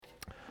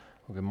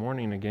Well, good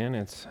morning again.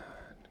 It's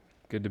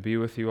good to be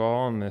with you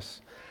all on this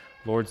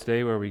Lord's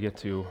Day where we get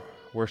to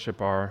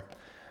worship our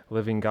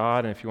living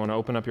God. And if you want to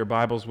open up your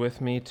Bibles with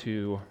me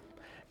to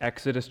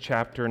Exodus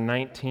chapter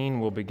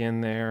 19, we'll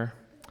begin there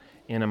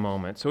in a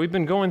moment. So we've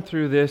been going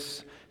through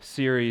this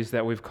series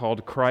that we've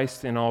called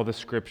Christ in All the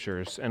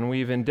Scriptures, and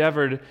we've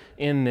endeavored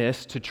in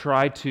this to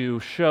try to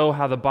show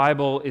how the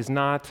Bible is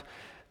not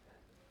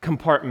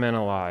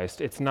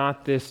compartmentalized. It's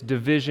not this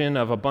division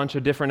of a bunch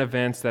of different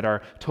events that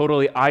are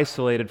totally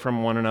isolated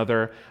from one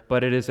another,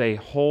 but it is a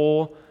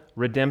whole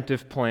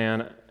redemptive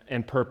plan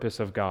and purpose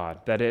of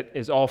God, that it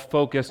is all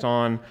focused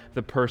on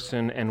the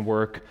person and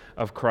work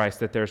of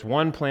Christ, that there's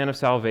one plan of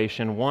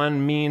salvation,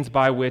 one means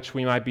by which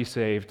we might be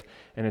saved,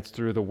 and it's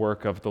through the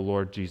work of the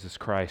Lord Jesus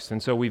Christ.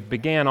 And so we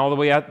began all the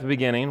way at the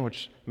beginning,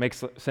 which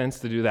makes sense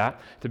to do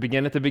that, to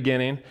begin at the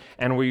beginning,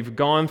 and we've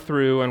gone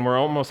through, and we're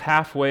almost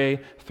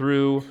halfway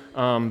through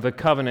the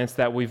covenants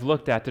that we've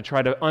looked at to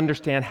try to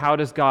understand how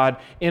does God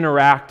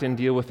interact and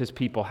deal with His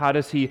people? How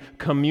does He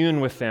commune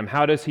with them?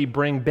 How does He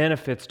bring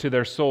benefits to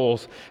their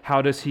souls?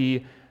 How does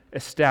He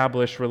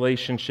establish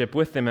relationship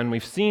with them? And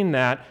we've seen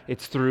that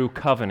it's through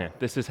covenant.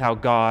 This is how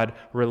God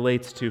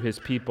relates to His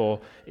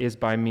people, is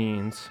by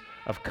means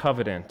of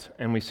covenant.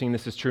 And we've seen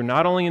this is true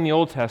not only in the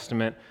Old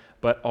Testament,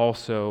 but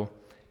also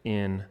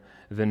in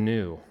the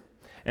New.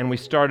 And we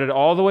started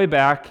all the way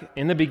back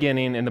in the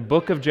beginning, in the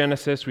book of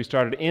Genesis. We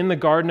started in the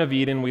Garden of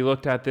Eden. We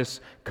looked at this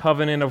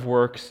covenant of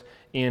works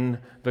in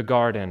the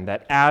garden,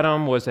 that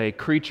Adam was a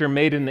creature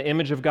made in the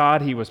image of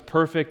God. He was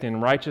perfect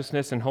in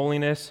righteousness and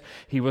holiness.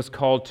 He was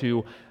called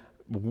to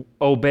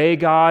obey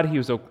God. He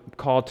was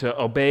called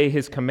to obey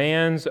His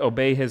commands,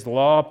 obey His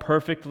law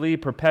perfectly,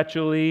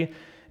 perpetually,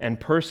 and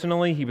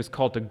personally. He was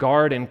called to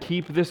guard and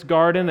keep this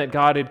garden that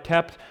God had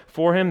kept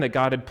for him, that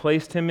God had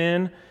placed him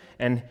in.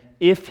 And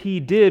if he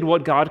did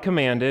what God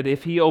commanded,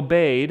 if he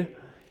obeyed,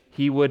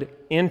 he would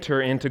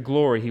enter into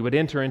glory. He would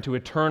enter into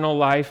eternal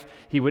life.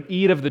 He would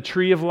eat of the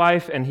tree of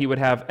life, and he would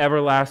have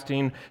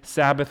everlasting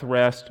Sabbath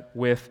rest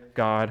with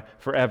God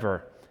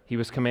forever. He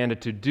was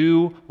commanded to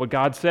do what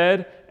God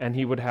said, and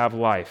he would have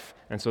life.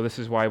 And so this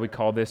is why we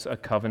call this a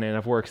covenant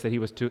of works, that he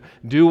was to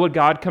do what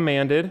God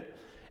commanded,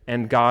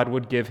 and God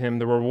would give him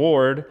the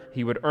reward.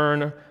 He would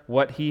earn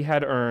what he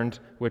had earned,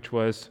 which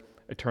was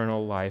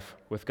eternal life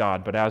with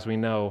God. But as we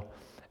know,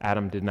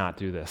 Adam did not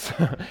do this.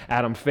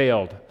 Adam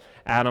failed.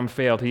 Adam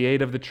failed. He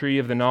ate of the tree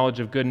of the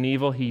knowledge of good and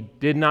evil. He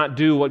did not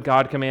do what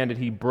God commanded.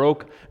 He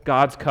broke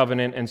God's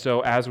covenant. And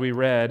so as we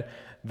read,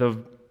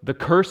 the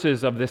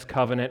curses of this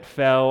covenant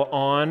fell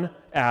on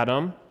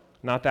Adam.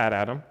 Not that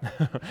Adam,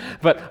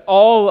 but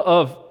all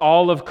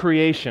of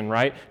creation,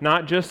 right?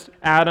 Not just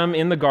Adam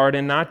in the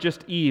garden, not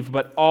just Eve,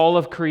 but all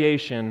of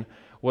creation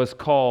was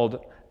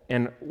called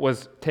and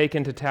was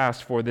taken to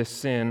task for this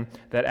sin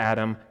that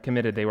Adam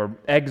committed. They were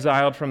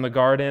exiled from the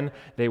garden.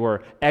 They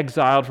were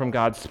exiled from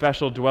God's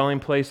special dwelling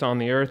place on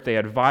the earth. They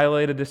had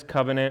violated this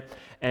covenant,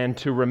 and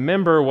to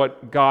remember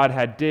what God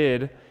had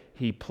did,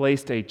 He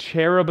placed a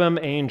cherubim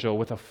angel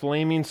with a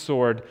flaming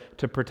sword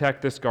to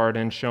protect this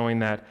garden, showing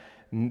that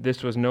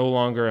this was no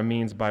longer a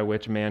means by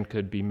which man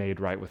could be made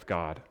right with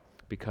God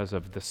because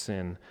of the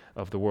sin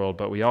of the world.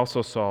 But we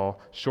also saw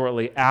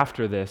shortly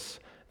after this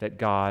that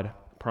God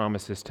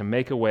promises to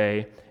make a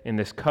way in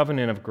this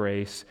covenant of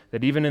grace,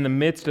 that even in the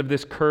midst of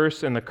this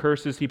curse and the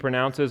curses He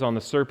pronounces on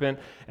the serpent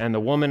and the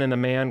woman and the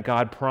man,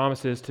 God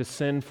promises to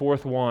send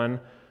forth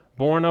one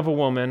born of a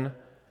woman,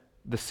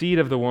 the seed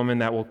of the woman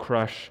that will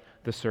crush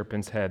the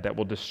serpent's head, that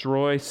will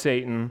destroy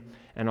Satan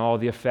and all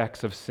the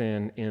effects of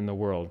sin in the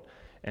world.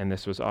 And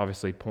this was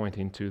obviously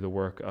pointing to the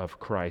work of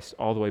Christ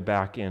all the way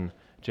back in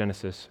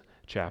Genesis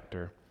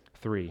chapter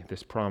 3,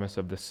 this promise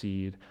of the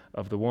seed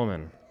of the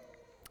woman.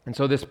 And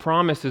so this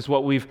promise is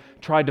what we've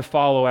tried to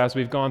follow as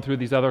we've gone through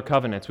these other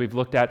covenants. We've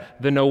looked at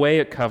the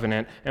Noahic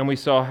covenant, and we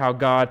saw how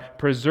God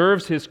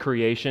preserves His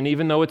creation.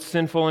 Even though it's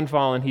sinful and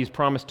fallen, He's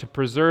promised to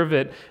preserve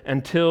it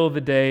until the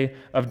day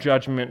of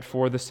judgment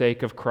for the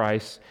sake of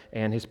Christ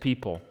and His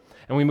people.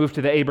 And we move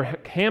to the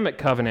Abrahamic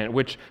covenant,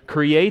 which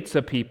creates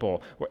a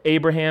people, where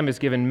Abraham is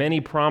given many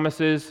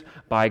promises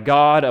by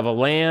God of a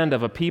land,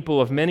 of a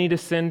people of many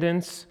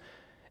descendants.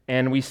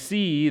 And we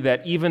see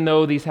that even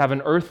though these have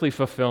an earthly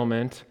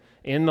fulfillment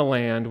in the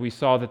land, we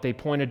saw that they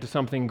pointed to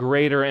something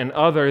greater and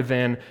other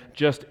than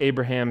just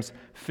Abraham's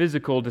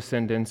physical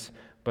descendants,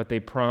 but they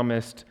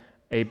promised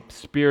a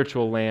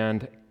spiritual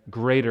land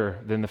greater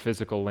than the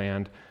physical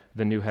land,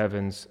 the new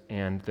heavens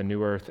and the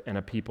new earth, and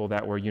a people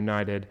that were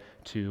united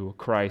to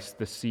Christ,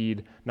 the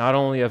seed not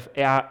only of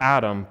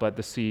Adam, but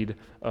the seed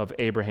of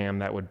Abraham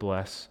that would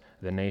bless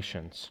the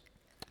nations.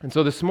 And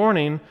so this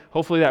morning,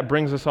 hopefully that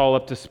brings us all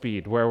up to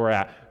speed where we're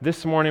at.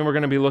 This morning we're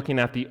going to be looking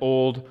at the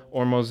Old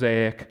or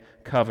Mosaic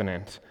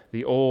covenant,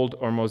 the Old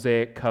or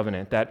Mosaic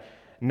covenant, that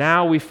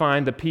now we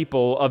find the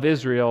people of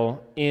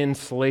Israel in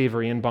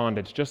slavery, in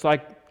bondage, just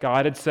like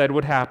God had said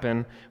would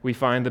happen, we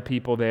find the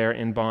people there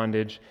in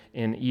bondage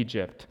in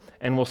Egypt.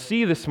 And we'll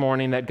see this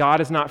morning that God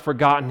has not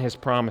forgotten his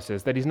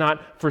promises, that he's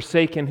not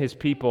forsaken his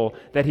people,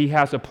 that he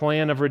has a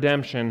plan of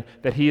redemption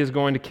that he is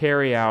going to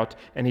carry out,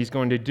 and he's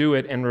going to do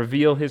it and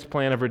reveal his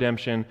plan of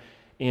redemption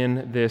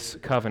in this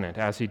covenant,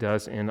 as he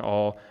does in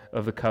all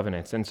of the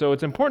covenants. And so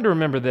it's important to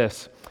remember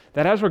this,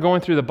 that as we're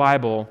going through the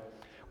Bible,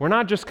 we're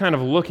not just kind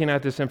of looking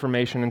at this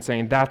information and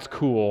saying, that's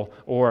cool,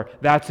 or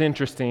that's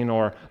interesting,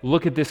 or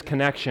look at this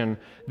connection.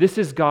 This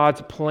is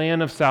God's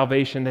plan of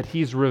salvation that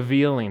he's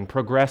revealing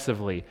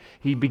progressively.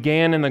 He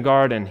began in the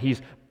garden.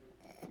 He's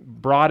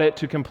brought it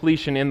to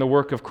completion in the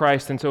work of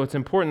Christ. And so it's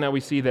important that we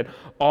see that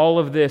all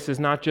of this is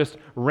not just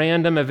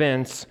random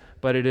events,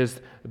 but it is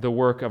the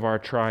work of our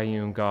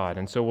triune God.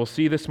 And so we'll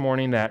see this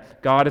morning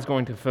that God is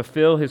going to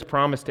fulfill his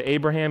promise to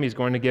Abraham. He's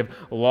going to give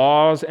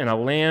laws and a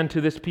land to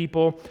this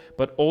people,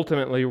 but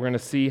ultimately we're going to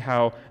see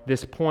how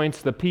this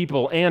points the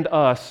people and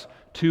us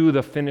to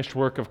the finished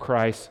work of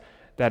Christ.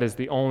 That is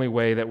the only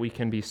way that we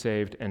can be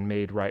saved and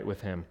made right with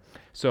him.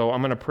 So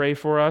I'm going to pray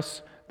for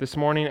us this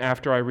morning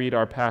after I read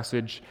our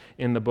passage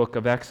in the book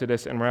of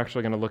Exodus, and we're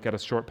actually going to look at a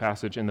short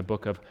passage in the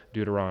book of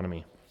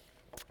Deuteronomy.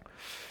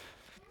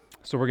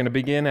 So we're going to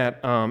begin at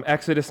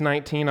Exodus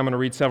 19. I'm going to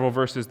read several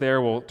verses there.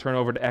 We'll turn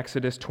over to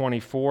Exodus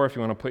 24 if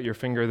you want to put your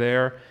finger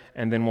there.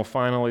 And then we'll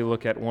finally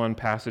look at one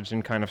passage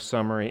in kind of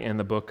summary in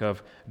the book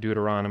of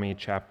Deuteronomy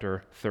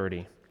chapter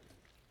 30.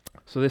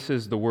 So this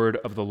is the word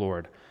of the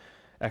Lord.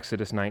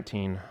 Exodus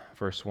 19,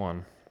 verse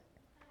 1.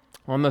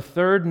 On the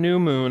third new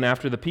moon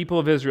after the people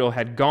of Israel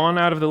had gone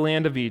out of the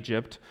land of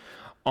Egypt,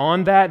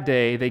 on that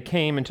day they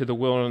came into the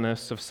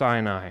wilderness of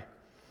Sinai.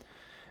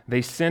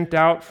 They sent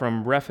out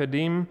from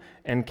Rephidim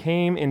and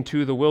came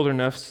into the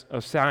wilderness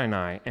of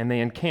Sinai, and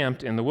they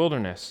encamped in the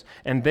wilderness.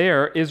 And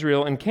there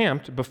Israel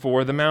encamped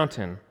before the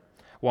mountain,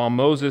 while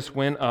Moses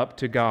went up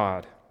to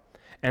God.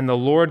 And the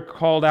Lord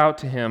called out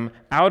to him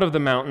out of the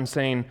mountain,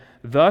 saying,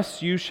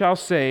 Thus you shall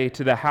say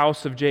to the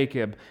house of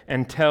Jacob,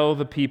 and tell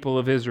the people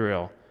of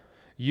Israel,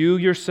 You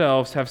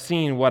yourselves have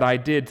seen what I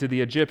did to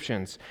the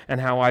Egyptians, and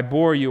how I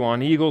bore you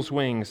on eagle's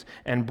wings,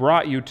 and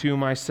brought you to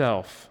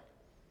myself.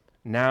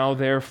 Now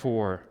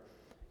therefore,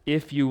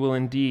 if you will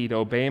indeed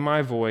obey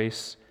my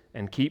voice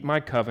and keep my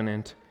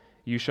covenant,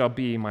 you shall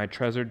be my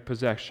treasured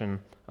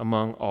possession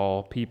among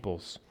all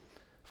peoples.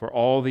 For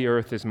all the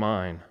earth is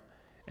mine,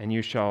 and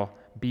you shall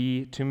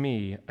be to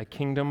me a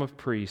kingdom of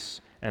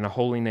priests and a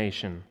holy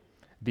nation.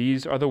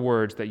 These are the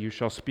words that you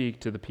shall speak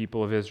to the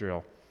people of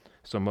Israel.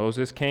 So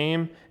Moses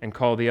came and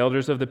called the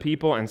elders of the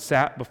people and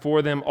sat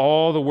before them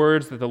all the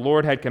words that the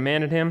Lord had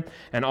commanded him.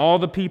 And all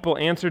the people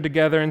answered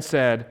together and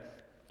said,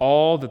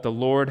 All that the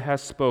Lord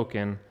has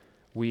spoken,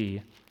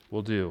 we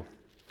will do.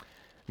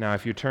 Now,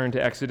 if you turn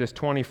to Exodus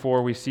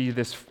 24, we see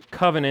this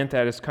covenant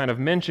that is kind of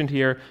mentioned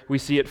here. We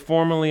see it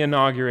formally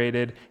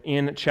inaugurated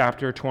in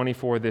chapter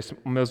 24, this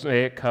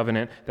Mosaic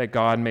covenant that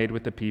God made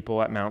with the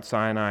people at Mount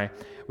Sinai.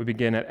 We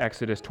begin at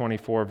Exodus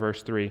 24,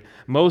 verse 3.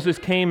 Moses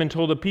came and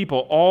told the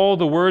people all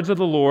the words of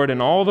the Lord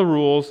and all the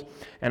rules,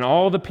 and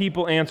all the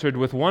people answered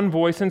with one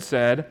voice and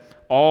said,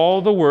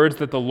 All the words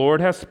that the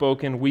Lord has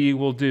spoken, we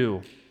will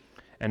do.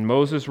 And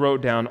Moses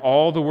wrote down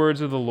all the words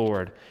of the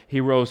Lord.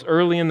 He rose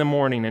early in the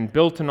morning and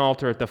built an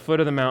altar at the foot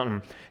of the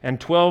mountain, and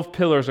 12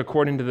 pillars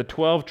according to the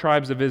 12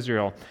 tribes of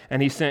Israel.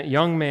 And he sent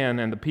young men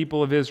and the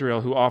people of Israel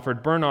who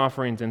offered burnt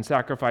offerings and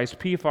sacrificed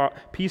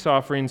peace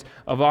offerings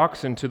of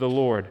oxen to the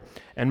Lord.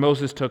 And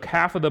Moses took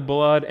half of the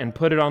blood and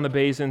put it on the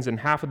basins, and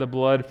half of the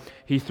blood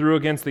he threw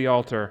against the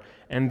altar.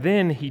 And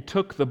then he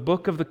took the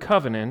book of the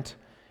covenant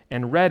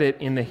and read it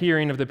in the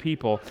hearing of the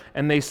people.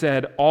 And they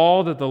said,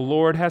 All that the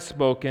Lord has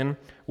spoken,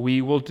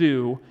 we will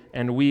do,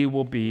 and we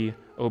will be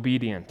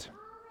obedient.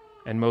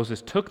 And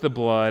Moses took the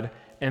blood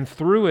and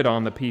threw it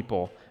on the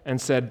people, and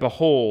said,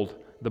 Behold,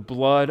 the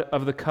blood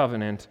of the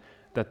covenant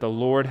that the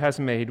Lord has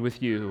made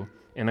with you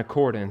in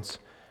accordance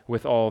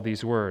with all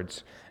these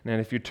words. And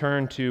if you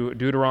turn to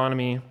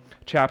Deuteronomy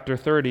chapter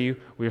 30,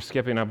 we're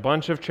skipping a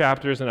bunch of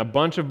chapters and a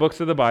bunch of books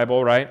of the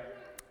Bible, right?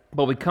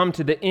 But we come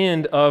to the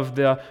end of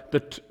the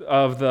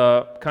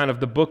kind of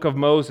the book of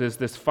Moses,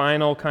 this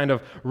final kind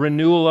of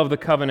renewal of the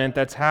covenant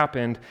that's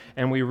happened,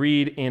 and we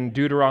read in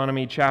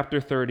Deuteronomy chapter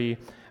 30,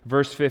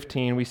 verse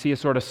 15, we see a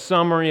sort of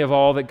summary of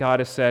all that God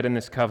has said in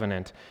this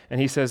covenant.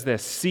 And he says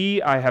this,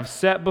 See, I have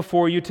set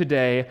before you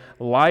today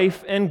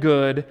life and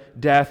good,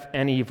 death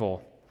and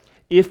evil.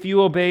 If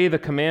you obey the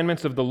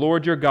commandments of the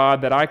Lord your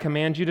God that I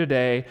command you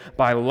today,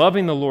 by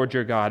loving the Lord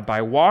your God,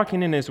 by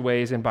walking in his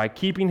ways, and by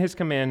keeping his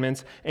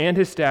commandments and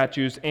his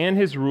statutes and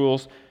his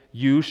rules,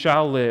 you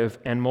shall live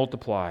and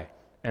multiply,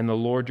 and the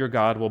Lord your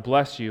God will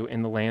bless you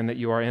in the land that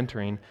you are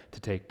entering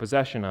to take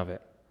possession of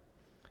it.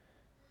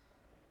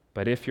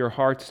 But if your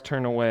hearts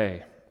turn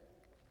away,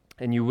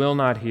 and you will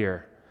not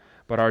hear,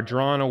 but are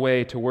drawn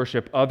away to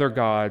worship other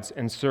gods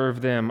and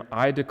serve them,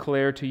 I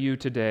declare to you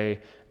today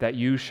that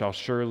you shall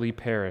surely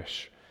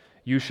perish.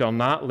 You shall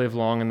not live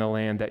long in the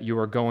land that you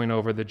are going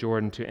over the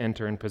Jordan to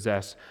enter and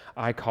possess.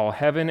 I call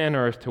heaven and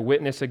earth to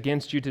witness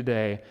against you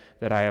today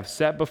that I have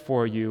set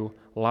before you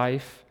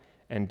life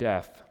and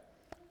death,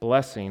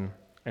 blessing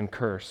and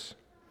curse.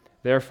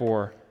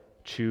 Therefore,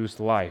 choose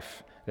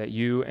life, that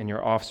you and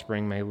your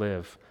offspring may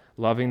live,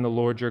 loving the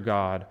Lord your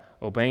God,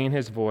 obeying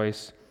his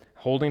voice,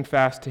 holding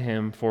fast to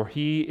him, for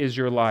he is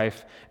your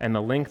life and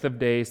the length of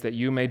days, that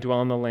you may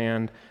dwell in the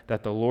land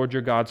that the Lord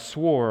your God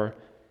swore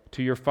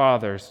to your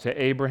fathers,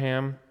 to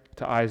Abraham,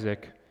 to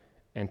Isaac,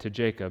 and to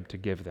Jacob, to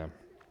give them.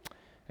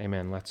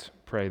 Amen. Let's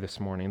pray this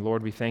morning.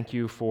 Lord, we thank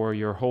you for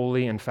your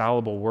holy,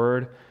 infallible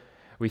word.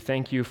 We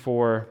thank you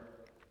for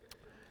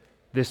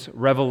this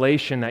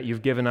revelation that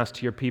you've given us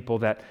to your people,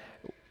 that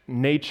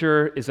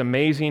nature is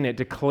amazing. It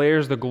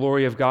declares the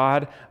glory of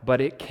God,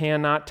 but it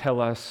cannot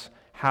tell us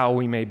how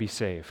we may be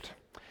saved.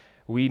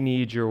 We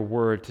need your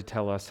word to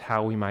tell us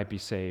how we might be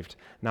saved.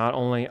 Not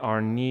only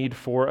our need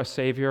for a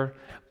Savior,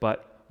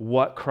 but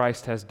what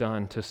Christ has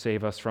done to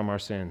save us from our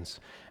sins.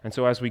 And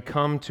so as we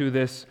come to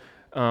this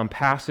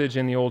passage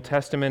in the Old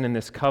Testament, in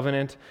this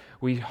covenant,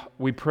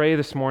 we pray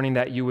this morning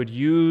that you would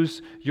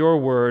use your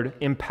word,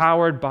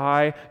 empowered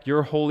by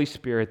your Holy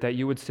Spirit, that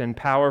you would send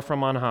power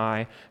from on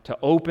high to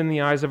open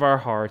the eyes of our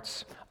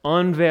hearts,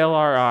 unveil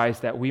our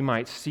eyes, that we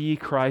might see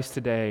Christ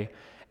today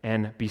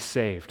and be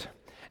saved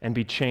and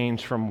be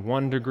changed from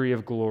one degree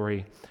of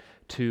glory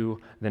to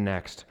the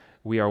next.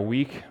 We are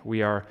weak,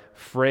 we are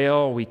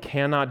frail, we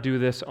cannot do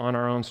this on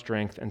our own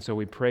strength, and so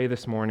we pray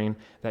this morning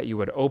that you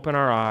would open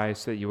our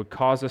eyes, that you would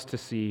cause us to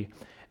see,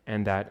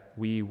 and that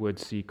we would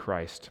see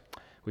Christ.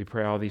 We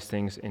pray all these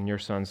things in your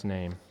Son's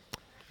name.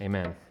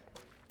 Amen.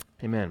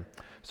 Amen.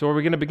 So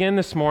we're going to begin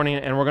this morning,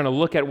 and we're going to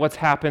look at what's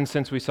happened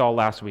since we saw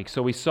last week.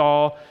 So we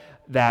saw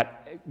that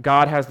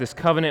God has this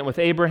covenant with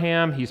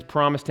Abraham. He's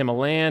promised him a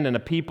land and a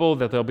people,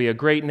 that there'll be a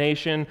great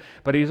nation,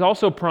 but he's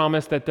also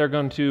promised that they're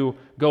going to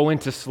go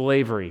into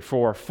slavery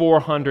for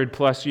 400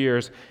 plus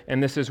years,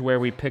 and this is where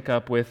we pick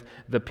up with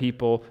the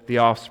people, the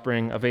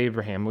offspring of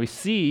Abraham. We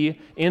see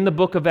in the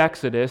book of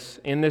Exodus,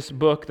 in this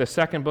book, the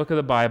second book of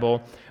the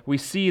Bible, we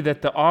see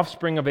that the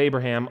offspring of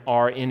Abraham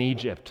are in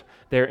Egypt.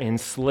 They're in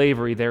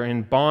slavery, they're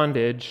in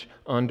bondage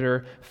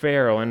under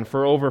Pharaoh, and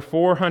for over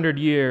 400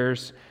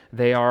 years,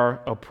 they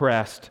are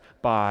oppressed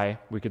by,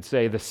 we could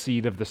say, the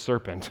seed of the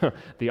serpent,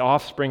 the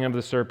offspring of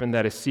the serpent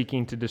that is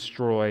seeking to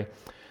destroy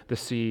the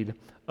seed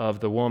of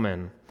the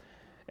woman.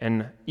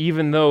 And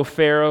even though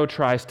Pharaoh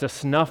tries to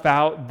snuff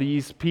out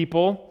these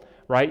people,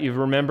 right? You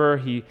remember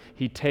he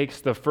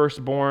takes the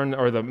firstborn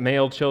or the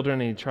male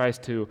children and he tries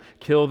to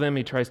kill them.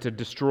 He tries to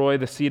destroy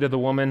the seed of the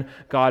woman.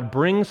 God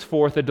brings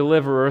forth a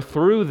deliverer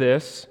through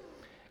this.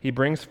 He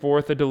brings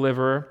forth a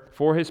deliverer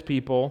for his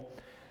people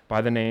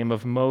by the name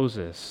of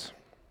Moses.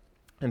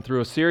 And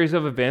through a series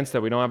of events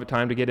that we don't have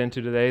time to get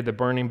into today, the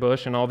burning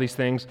bush and all these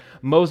things,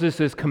 Moses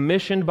is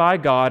commissioned by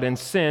God and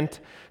sent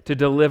to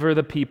deliver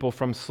the people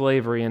from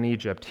slavery in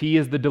Egypt. He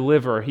is the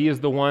deliverer. He is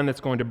the one that's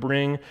going to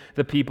bring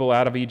the people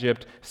out of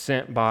Egypt,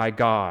 sent by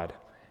God.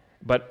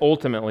 But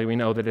ultimately, we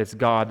know that it's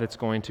God that's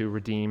going to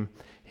redeem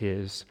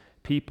his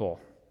people.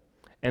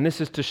 And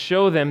this is to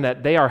show them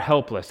that they are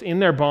helpless. In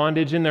their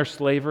bondage, in their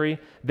slavery,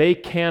 they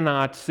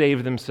cannot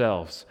save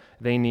themselves.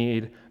 They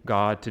need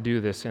God to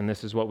do this, and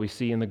this is what we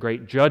see in the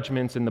great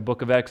judgments in the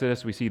book of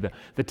Exodus. We see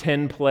the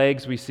 10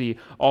 plagues. We see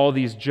all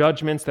these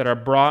judgments that are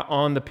brought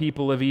on the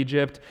people of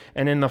Egypt.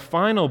 And in the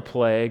final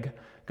plague,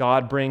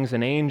 God brings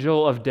an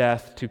angel of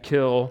death to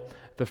kill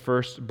the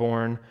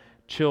firstborn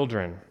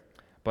children.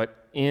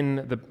 But in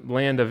the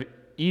land of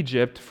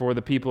Egypt, for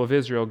the people of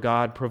Israel,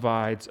 God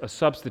provides a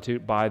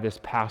substitute by this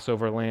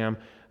Passover lamb,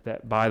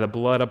 that by the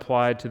blood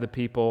applied to the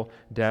people,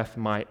 death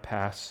might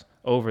pass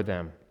over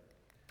them.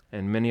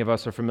 And many of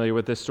us are familiar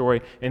with this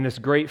story. In this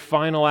great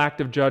final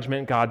act of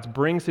judgment, God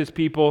brings his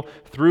people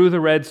through the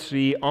Red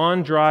Sea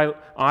on dry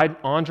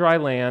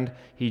land.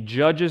 He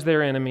judges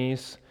their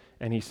enemies,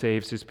 and he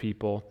saves his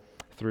people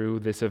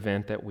through this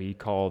event that we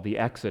call the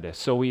Exodus.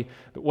 So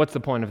what's the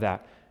point of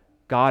that?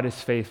 God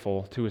is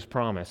faithful to his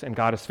promise, and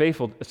God is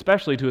faithful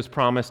especially to his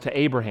promise to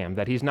Abraham,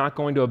 that he's not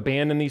going to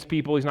abandon these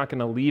people, he's not going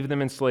to leave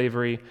them in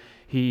slavery,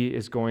 he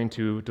is going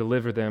to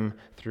deliver them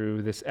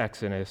through this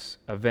Exodus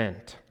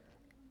event.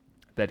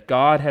 That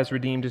God has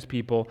redeemed his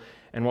people,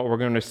 and what we're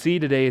going to see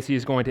today is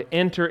he's going to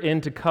enter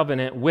into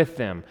covenant with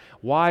them.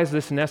 Why is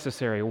this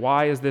necessary?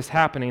 Why is this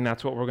happening?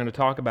 That's what we're going to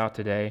talk about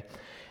today.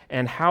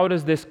 And how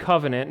does this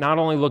covenant not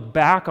only look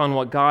back on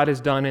what God has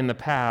done in the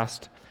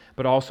past,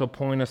 but also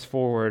point us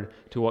forward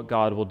to what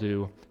God will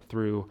do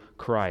through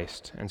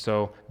Christ. And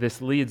so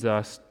this leads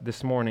us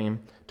this morning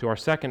to our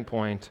second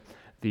point,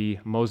 the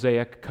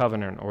Mosaic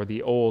covenant, or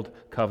the Old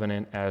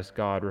Covenant as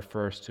God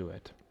refers to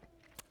it.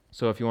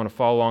 So if you want to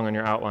follow along on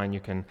your outline, you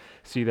can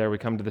see there we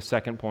come to the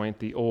second point,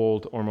 the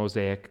Old or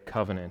Mosaic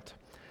covenant.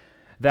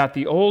 that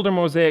the older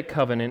Mosaic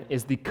covenant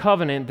is the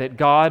covenant that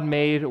God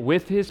made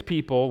with his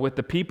people, with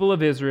the people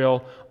of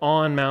Israel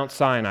on Mount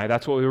Sinai.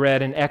 That's what we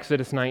read in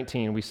Exodus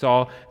 19. We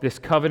saw this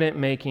covenant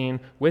making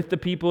with the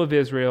people of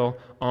Israel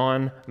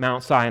on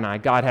Mount Sinai.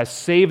 God has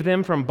saved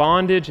them from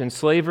bondage and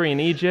slavery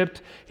in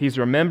Egypt. He's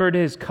remembered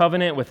his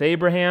covenant with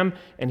Abraham,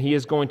 and he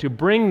is going to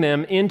bring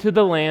them into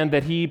the land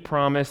that he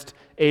promised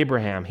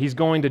Abraham. He's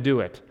going to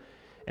do it.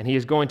 And he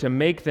is going to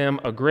make them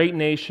a great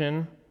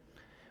nation,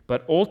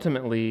 but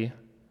ultimately,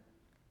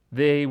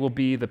 they will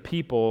be the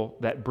people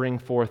that bring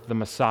forth the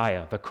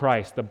Messiah, the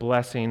Christ, the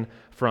blessing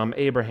from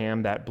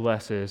Abraham that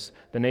blesses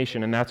the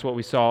nation. And that's what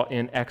we saw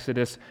in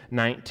Exodus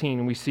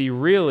 19. We see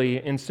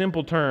really, in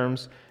simple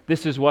terms,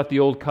 this is what the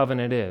old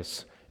covenant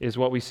is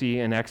what we see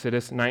in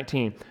Exodus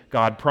 19.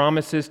 God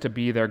promises to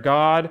be their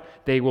God.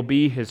 They will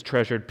be his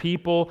treasured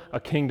people, a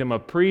kingdom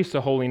of priests,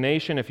 a holy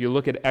nation. If you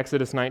look at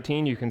Exodus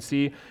 19, you can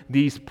see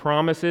these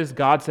promises.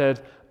 God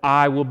said,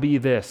 I will be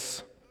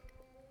this.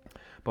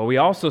 But we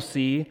also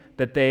see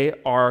that they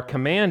are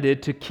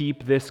commanded to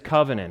keep this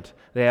covenant.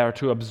 They are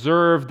to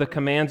observe the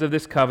commands of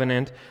this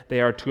covenant. They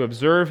are to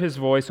observe his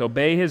voice,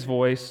 obey his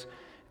voice.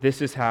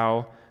 This is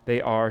how they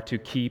are to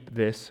keep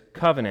this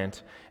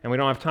covenant. And we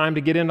don't have time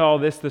to get into all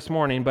this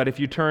morning, but if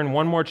you turn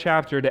one more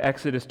chapter to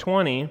Exodus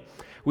 20,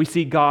 we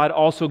see God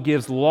also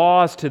gives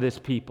laws to this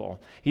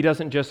people. He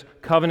doesn't just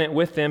covenant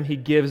with them, he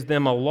gives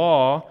them a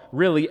law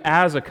really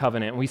as a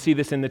covenant. We see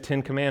this in the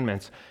Ten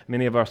Commandments.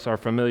 Many of us are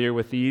familiar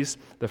with these.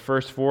 The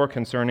first 4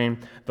 concerning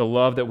the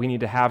love that we need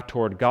to have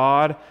toward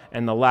God,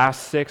 and the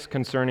last 6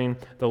 concerning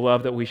the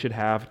love that we should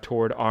have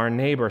toward our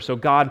neighbor. So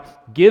God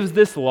gives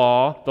this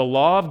law, the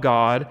law of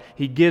God,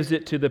 he gives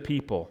it to the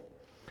people.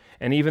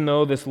 And even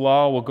though this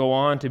law will go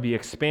on to be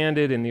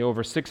expanded in the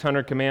over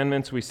 600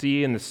 commandments we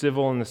see in the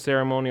civil and the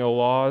ceremonial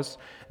laws,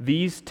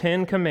 these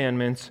 10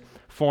 commandments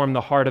form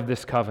the heart of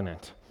this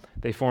covenant.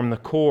 They form the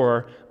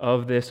core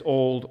of this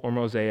old or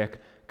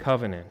Mosaic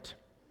covenant.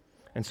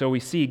 And so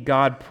we see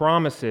God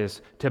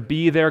promises to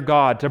be their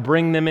God, to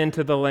bring them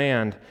into the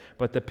land,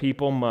 but the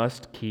people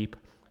must keep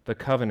the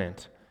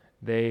covenant.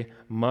 They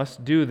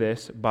must do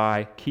this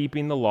by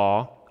keeping the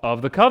law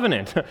of the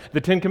covenant,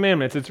 the Ten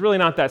Commandments. It's really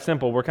not that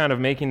simple. We're kind of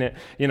making it,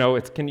 you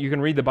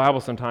can read the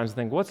Bible sometimes and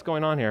think, what's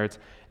going on here?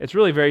 It's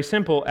really very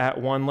simple at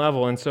one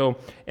level. And so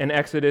in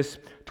Exodus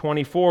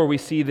 24, we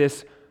see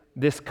this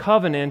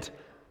covenant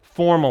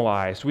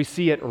formalized. We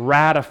see it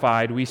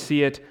ratified. We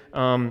see it,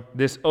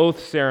 this oath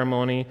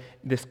ceremony,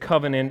 this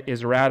covenant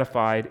is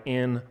ratified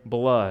in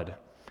blood.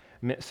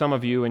 Some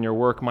of you in your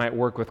work might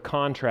work with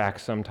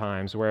contracts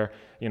sometimes where,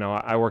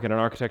 I work at an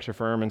architecture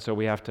firm, and so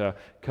we have to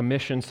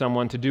commission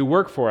someone to do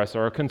work for us,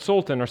 or a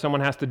consultant, or someone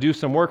has to do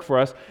some work for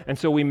us, and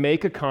so we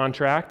make a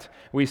contract.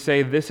 We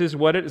say this is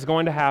what is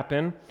going to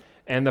happen,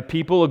 and the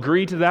people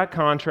agree to that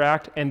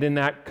contract, and then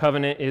that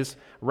covenant is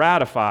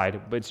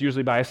ratified, but it's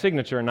usually by a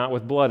signature, not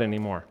with blood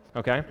anymore,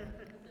 okay?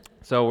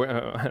 So,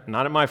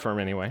 not at my firm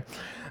anyway.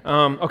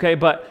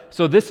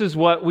 So this is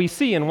what we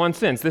see in one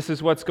sense. This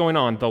is what's going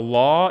on. The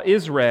law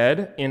is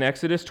read in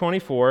Exodus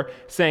 24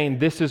 saying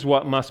this is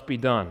what must be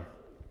done.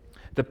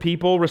 The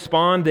people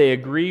respond, they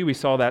agree. We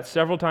saw that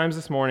several times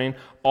this morning.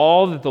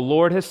 All that the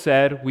Lord has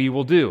said, we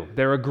will do.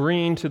 They're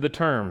agreeing to the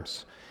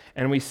terms.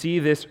 And we see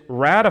this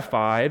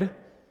ratified,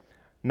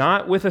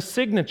 not with a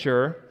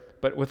signature,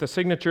 but with a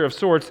signature of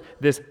sorts.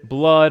 This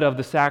blood of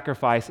the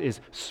sacrifice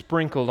is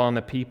sprinkled on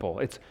the people.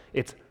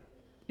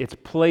 It's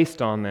placed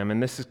on them,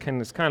 and this is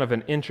kind of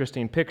an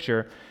interesting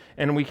picture.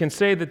 And we can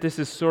say that this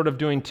is sort of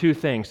doing two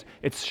things.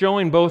 It's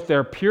showing both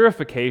their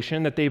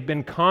purification, that they've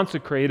been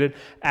consecrated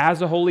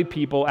as a holy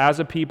people, as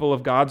a people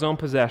of God's own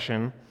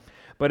possession,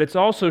 but it's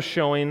also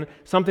showing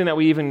something that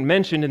we even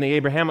mentioned in the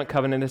Abrahamic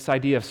covenant, this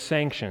idea of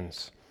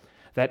sanctions.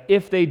 That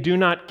if they do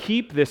not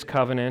keep this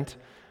covenant,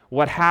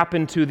 what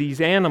happened to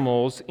these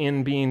animals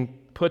in being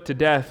put to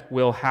death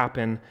will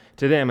happen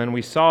to them. And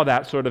we saw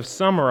that sort of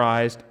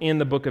summarized in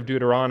the book of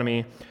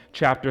Deuteronomy,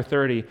 chapter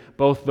 30.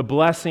 Both the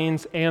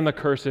blessings and the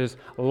curses,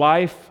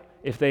 life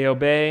if they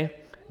obey,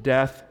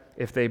 death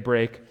if they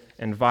break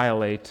and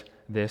violate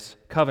this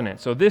covenant.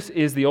 So this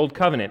is the old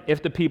covenant.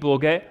 If the people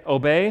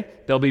obey,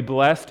 they'll be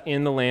blessed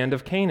in the land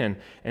of Canaan.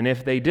 And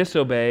if they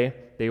disobey,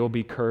 they will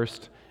be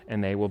cursed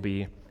and they will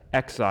be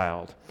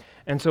exiled.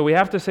 And so we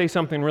have to say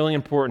something really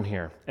important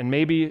here. And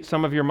maybe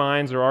some of your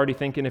minds are already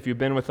thinking, if you've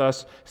been with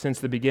us since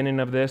the beginning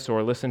of this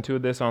or listened to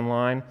this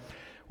online,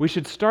 we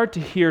should start to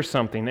hear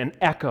something, an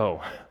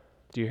echo.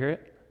 Do you hear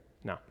it?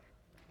 No.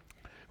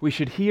 We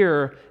should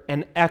hear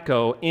an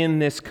echo in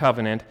this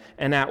covenant.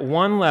 And at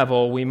one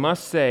level, we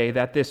must say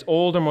that this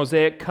older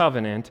Mosaic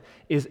covenant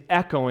is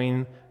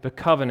echoing the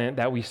covenant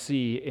that we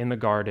see in the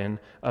Garden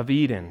of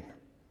Eden.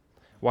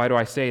 Why do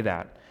I say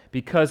that?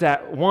 Because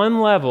at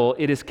one level,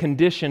 it is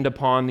conditioned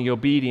upon the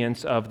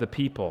obedience of the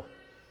people.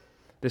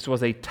 This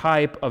was a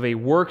type of a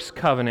works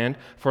covenant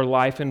for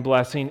life and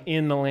blessing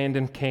in the land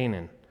of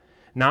Canaan.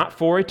 Not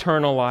for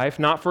eternal life,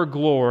 not for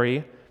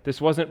glory.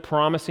 This wasn't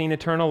promising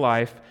eternal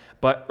life,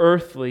 but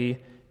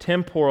earthly,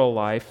 temporal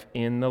life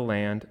in the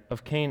land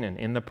of Canaan,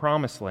 in the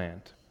promised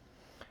land.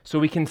 So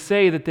we can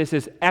say that this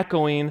is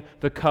echoing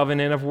the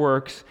covenant of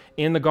works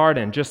in the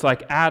garden. Just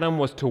like Adam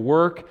was to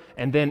work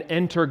and then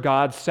enter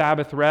God's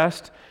Sabbath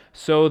rest,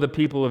 so the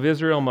people of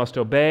Israel must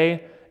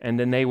obey, and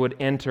then they would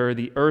enter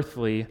the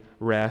earthly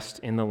rest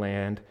in the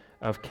land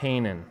of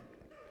Canaan.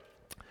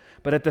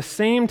 But at the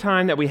same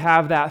time that we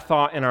have that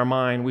thought in our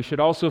mind, we should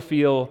also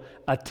feel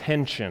a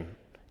tension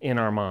in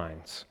our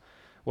minds.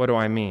 What do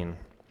I mean?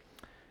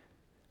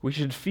 We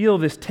should feel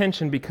this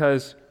tension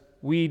because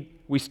we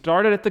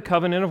started at the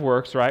covenant of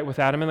works, right, with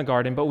Adam in the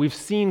garden, but we've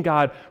seen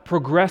God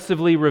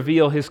progressively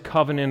reveal his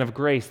covenant of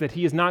grace, that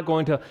he is not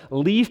going to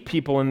leave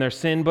people in their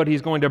sin, but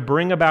he's going to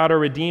bring about a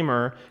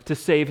redeemer to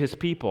save his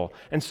people.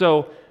 And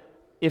so,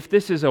 if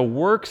this is a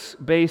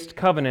works-based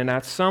covenant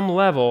at some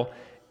level,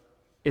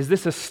 is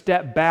this a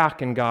step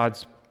back in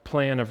God's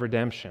plan of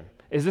redemption?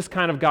 Is this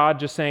kind of God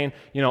just saying,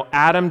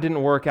 Adam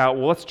didn't work out,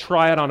 well, let's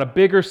try it on a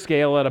bigger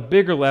scale, at a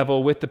bigger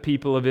level with the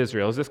people of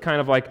Israel? Is this kind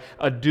of like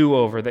a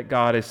do-over that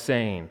God is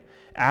saying?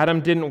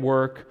 Adam didn't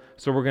work,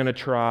 so we're going to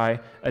try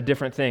a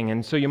different thing.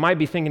 And so you might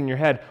be thinking in your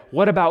head,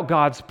 what about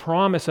God's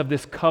promise of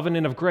this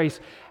covenant of grace?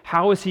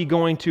 How is he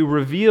going to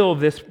reveal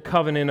this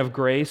covenant of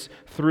grace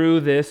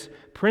through this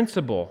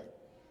principle?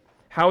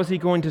 How is he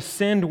going to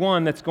send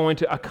one that's going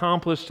to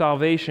accomplish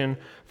salvation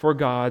for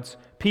God's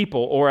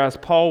people? Or as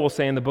Paul will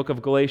say in the book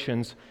of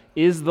Galatians,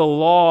 is the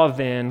law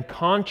then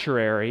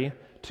contrary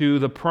to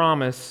the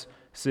promises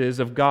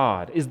of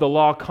God? Is the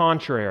law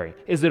contrary?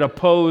 Is it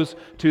opposed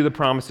to the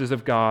promises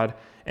of God?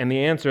 And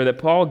the answer that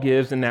Paul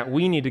gives and that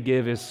we need to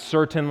give is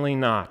certainly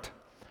not.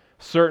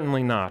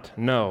 Certainly not.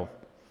 No.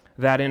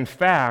 That in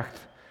fact,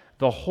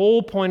 the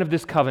whole point of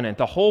this covenant,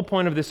 the whole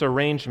point of this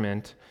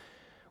arrangement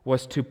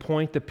was to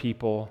point the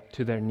people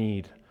to their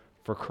need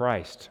for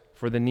Christ,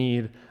 for the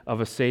need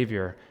of a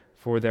Savior,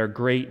 for their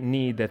great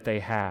need that they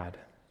had.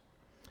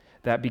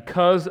 That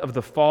because of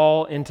the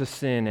fall into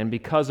sin and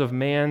because of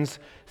man's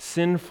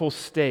sinful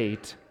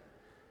state,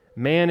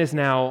 man is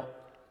now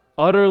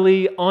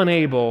utterly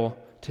unable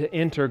to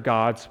enter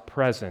God's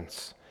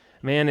presence.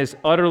 Man is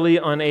utterly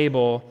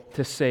unable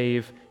to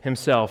save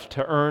himself,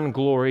 to earn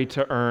glory,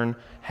 to earn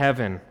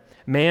heaven.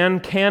 Man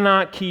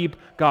cannot keep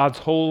God's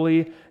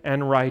holy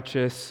and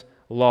righteous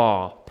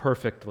law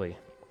perfectly.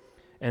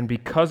 And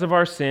because of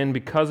our sin,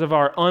 because of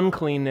our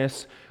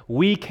uncleanness,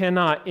 we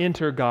cannot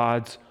enter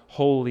God's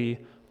holy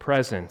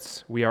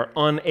presence. We are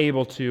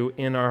unable to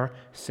in our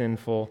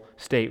sinful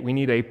state. We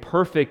need a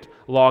perfect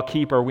law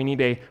keeper. We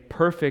need a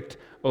perfect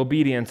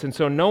obedience. And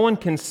so no one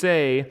can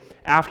say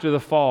after the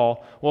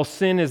fall, well,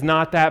 sin is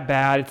not that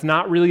bad. It's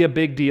not really a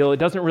big deal. It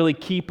doesn't really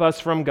keep us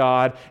from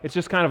God. It's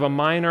just kind of a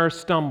minor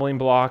stumbling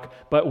block,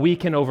 but we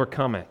can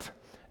overcome it.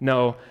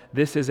 No,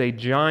 this is a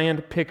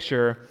giant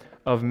picture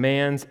of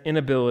man's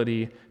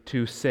inability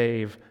to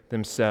save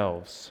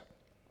themselves.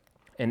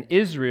 And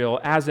Israel,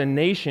 as a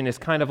nation, is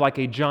kind of like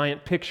a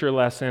giant picture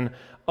lesson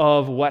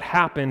of what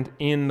happened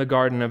in the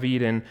Garden of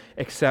Eden,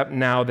 except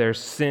now there's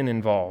sin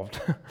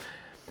involved.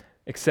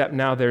 Except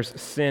now there's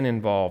sin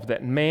involved,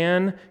 that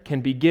man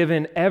can be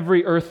given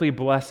every earthly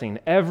blessing,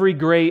 every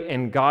great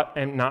and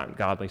not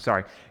godly,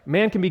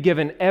 Man can be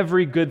given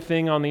every good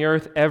thing on the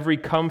earth, every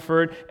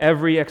comfort,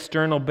 every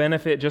external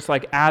benefit, just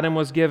like Adam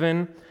was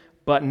given.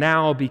 But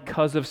now,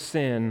 because of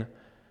sin,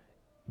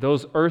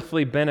 those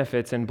earthly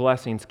benefits and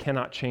blessings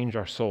cannot change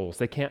our souls.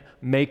 They can't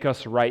make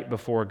us right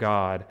before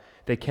God.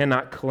 They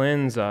cannot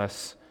cleanse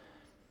us.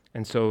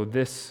 And so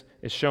this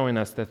is showing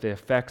us that the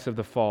effects of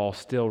the fall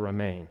still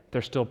remain.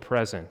 They're still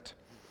present.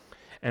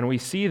 And we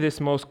see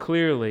this most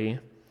clearly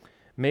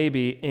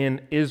maybe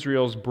in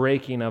Israel's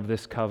breaking of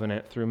this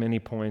covenant through many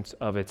points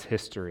of its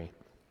history.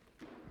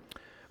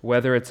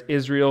 Whether it's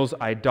Israel's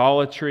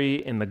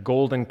idolatry in the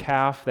golden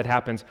calf that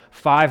happens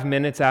 5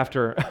 minutes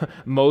after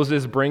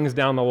Moses brings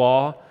down the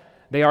law,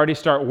 they already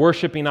start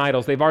worshiping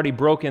idols. They've already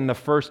broken the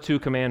first 2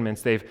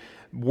 commandments. They've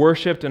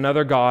worshiped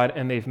another god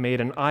and they've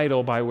made an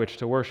idol by which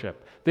to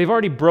worship. They've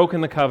already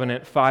broken the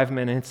covenant 5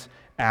 minutes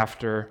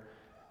after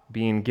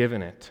being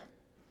given it.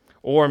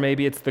 Or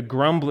maybe it's the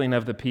grumbling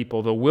of the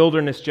people, the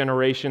wilderness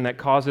generation that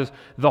causes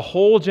the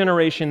whole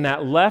generation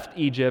that left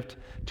Egypt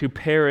to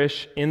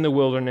perish in the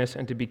wilderness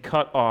and to be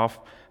cut off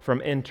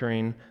from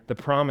entering the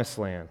promised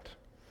land.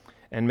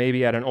 And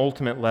maybe at an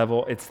ultimate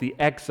level, it's the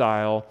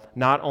exile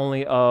not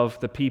only of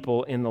the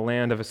people in the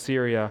land of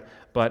Assyria,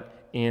 but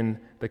in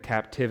the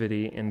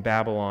captivity in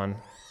Babylon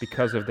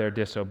because of their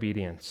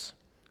disobedience.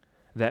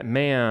 That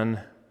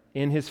man,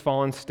 in his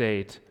fallen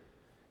state,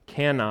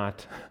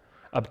 cannot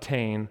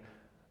obtain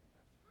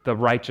the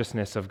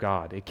righteousness of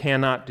God. It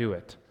cannot do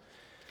it.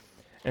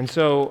 And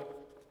so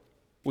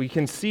we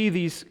can see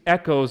these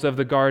echoes of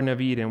the Garden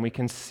of Eden. We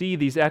can see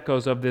these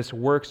echoes of this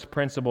works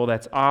principle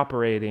that's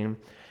operating.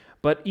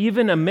 But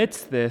even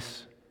amidst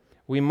this,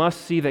 we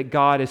must see that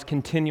God is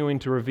continuing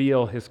to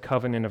reveal his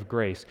covenant of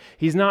grace.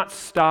 He's not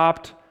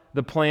stopped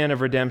the plan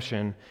of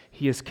redemption.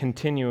 He is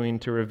continuing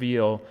to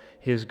reveal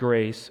his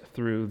grace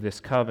through this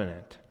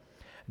covenant.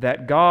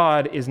 That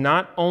God is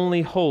not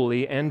only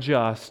holy and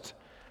just,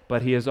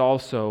 but he is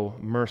also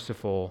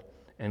merciful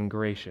and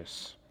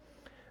gracious.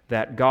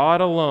 that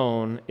God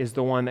alone is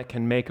the one that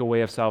can make a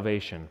way of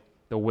salvation,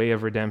 the way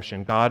of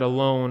redemption. God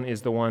alone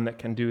is the one that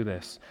can do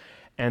this.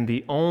 And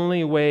the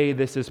only way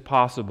this is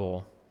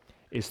possible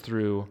is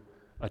through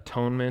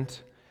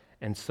atonement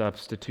and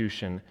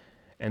substitution.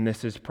 And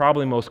this is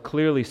probably most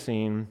clearly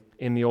seen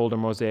in the older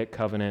Mosaic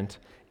covenant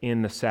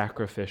in the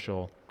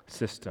sacrificial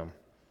system.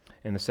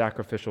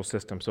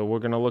 So we're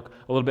going to look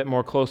a little bit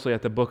more closely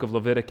at the book of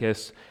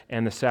Leviticus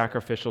and the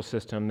sacrificial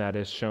system that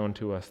is shown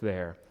to us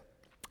there.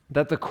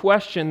 That the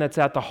question that's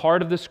at the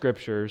heart of the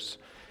Scriptures,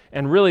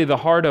 and really the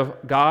heart of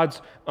God's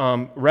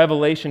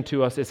revelation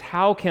to us, is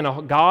how can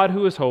a God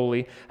who is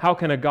holy, how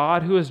can a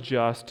God who is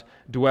just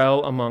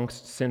dwell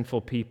amongst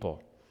sinful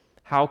people?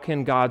 How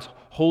can God's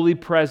holy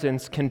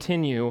presence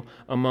continue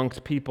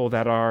amongst people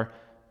that are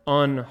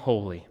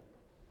unholy?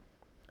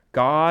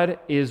 God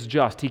is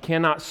just. He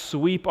cannot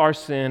sweep our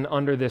sin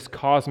under this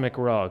cosmic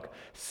rug.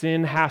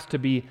 Sin has to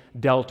be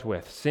dealt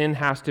with. Sin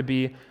has to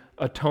be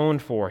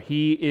atoned for.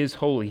 He is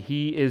holy.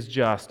 He is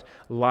just.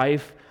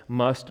 Life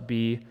must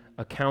be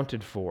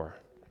accounted for.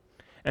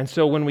 And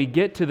so when we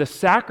get to the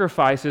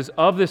sacrifices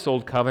of this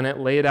old covenant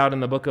laid out in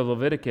the book of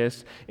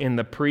Leviticus, in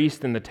the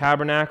priest and the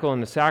tabernacle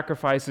and the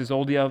sacrifices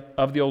of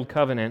the old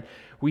covenant,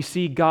 we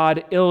see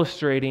God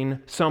illustrating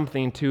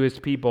something to his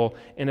people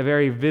in a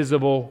very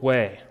visible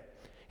way.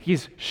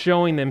 He's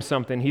showing them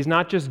something. He's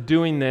not just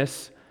doing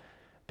this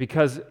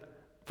because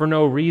for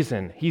no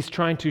reason. He's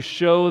trying to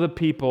show the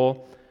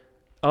people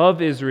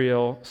of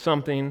Israel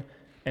something,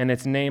 and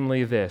it's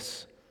namely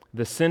this: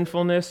 the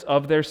sinfulness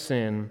of their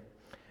sin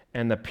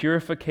and the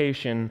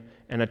purification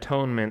and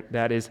atonement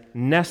that is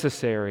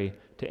necessary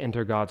to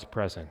enter God's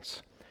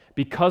presence.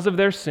 Because of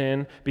their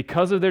sin,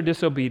 because of their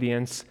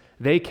disobedience,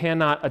 they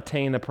cannot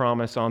attain the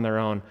promise on their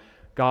own.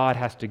 God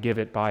has to give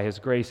it by his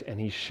grace, and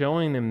he's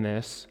showing them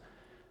this.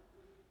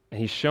 And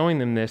he's showing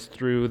them this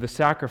through the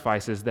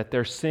sacrifices, that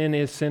their sin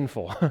is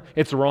sinful.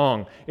 It's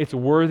wrong. It's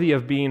worthy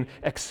of being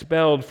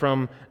expelled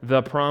from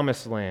the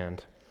promised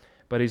land.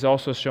 But he's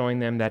also showing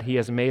them that he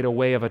has made a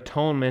way of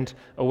atonement,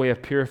 a way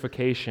of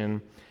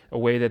purification, a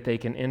way that they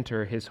can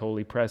enter his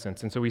holy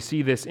presence. And so we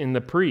see this in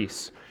the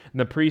priests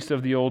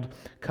of the old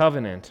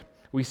covenant.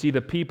 We see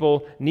the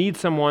people need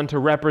someone to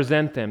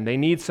represent them. They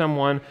need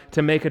someone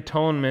to make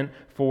atonement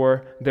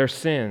for their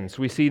sins.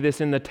 We see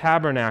this in the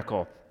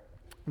tabernacle,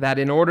 that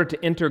in order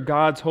to enter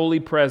God's holy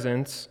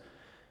presence,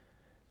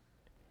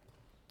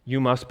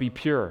 you must be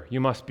pure, you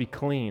must be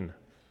clean.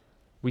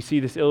 We see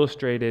this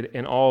illustrated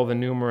in all the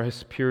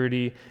numerous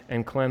purity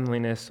and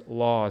cleanliness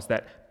laws,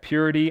 that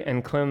purity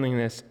and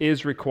cleanliness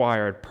is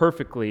required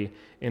perfectly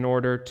in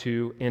order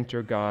to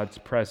enter God's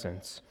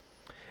presence.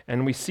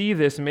 And we see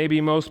this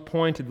maybe most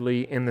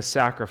pointedly in the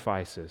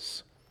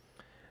sacrifices,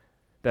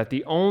 that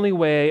the only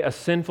way a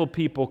sinful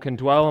people can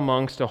dwell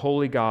amongst a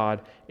holy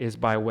God is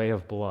by way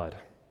of blood.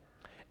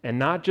 And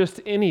not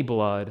just any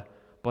blood,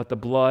 but the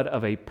blood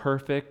of a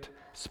perfect,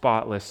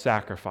 spotless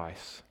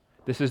sacrifice.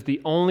 This is the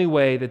only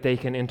way that they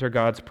can enter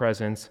God's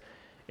presence.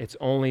 It's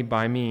only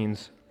by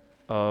means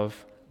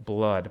of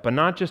blood. But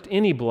not just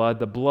any blood,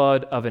 the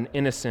blood of an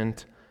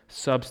innocent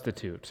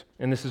substitute.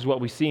 And this is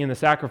what we see in the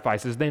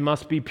sacrifices. They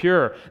must be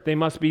pure. They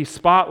must be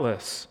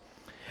spotless.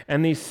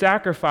 And these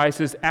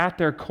sacrifices at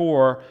their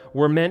core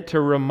were meant to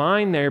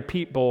remind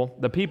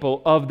the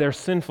people of their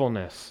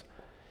sinfulness.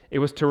 It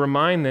was to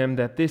remind them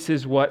that this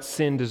is what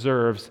sin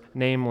deserves,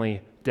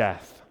 namely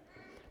death.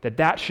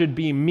 That should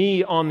be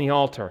me on the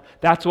altar.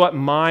 That's what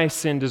my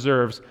sin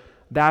deserves.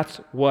 That's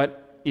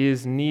what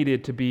is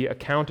needed to be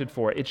accounted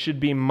for. It should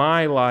be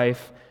my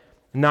life,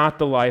 not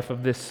the life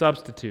of this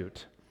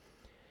substitute.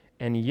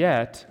 And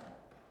yet,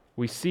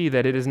 we see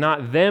that it is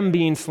not them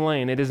being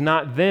slain. It is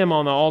not them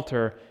on the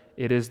altar.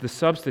 It is the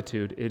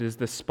substitute. It is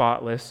the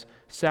spotless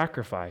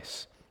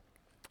sacrifice.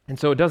 And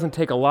so it doesn't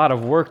take a lot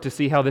of work to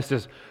see how this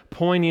is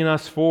pointing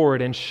us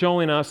forward and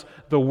showing us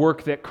the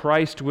work that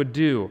Christ would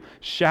do,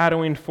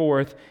 shadowing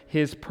forth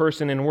his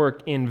person and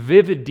work in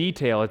vivid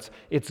detail.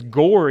 It's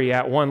gory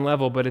at one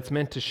level, but it's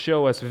meant to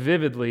show us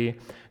vividly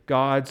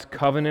God's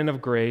covenant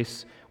of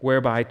grace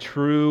whereby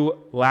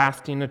true,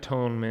 lasting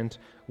atonement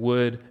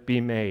would be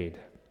made.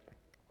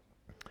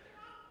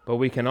 But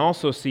we can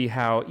also see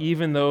how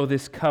even though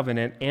this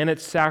covenant and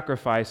its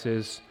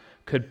sacrifices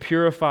could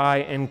purify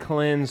and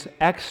cleanse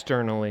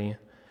externally,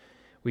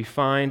 we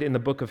find in the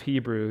book of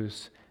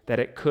Hebrews that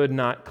it could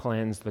not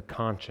cleanse the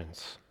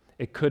conscience.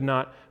 It could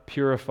not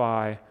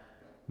purify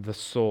the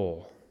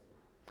soul.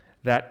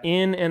 That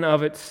in and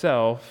of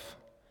itself,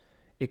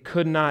 it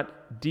could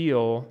not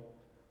deal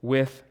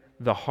with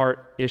the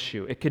heart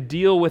issue. It could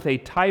deal with a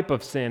type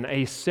of sin,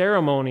 a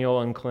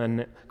ceremonial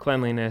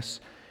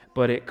uncleanliness,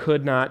 but it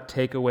could not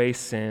take away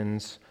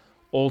sins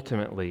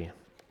ultimately.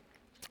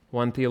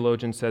 One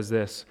theologian says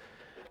this: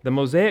 the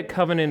Mosaic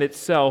covenant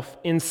itself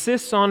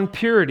insists on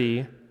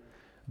purity,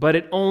 but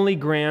it only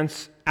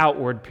grants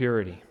outward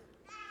purity.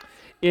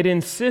 It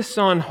insists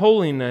on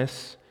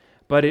holiness,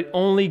 but it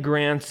only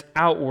grants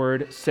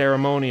outward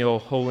ceremonial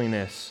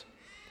holiness.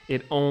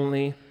 It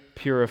only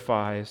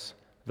purifies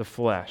the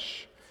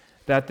flesh.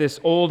 that this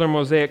older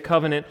Mosaic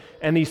covenant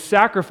and these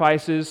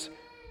sacrifices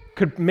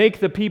could make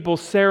the people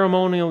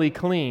ceremonially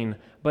clean,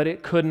 but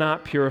it could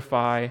not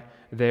purify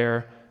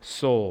their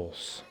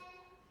souls.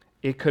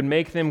 It could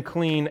make them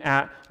clean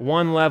at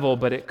one level,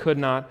 but it could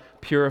not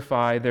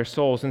purify their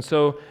souls. And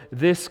so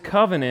this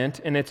covenant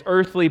and its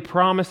earthly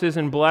promises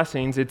and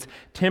blessings, its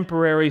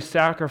temporary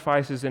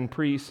sacrifices and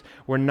priests,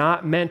 were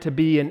not meant to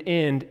be an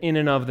end in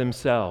and of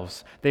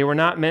themselves. They were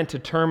not meant to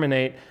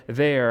terminate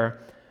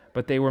there,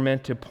 but they were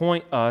meant to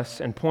point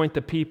us and point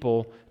the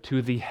people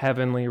to the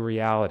heavenly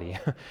reality,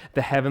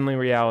 the heavenly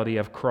reality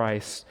of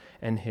Christ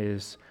and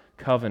His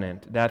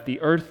covenant, that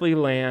the earthly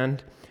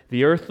land,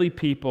 the earthly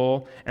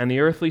people, and the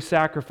earthly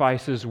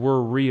sacrifices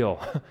were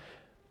real.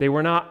 They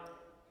were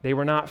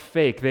not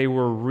fake. They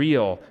were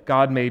real.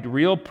 God made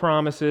real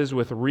promises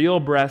with real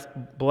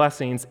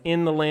blessings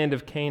in the land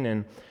of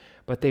Canaan,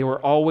 but they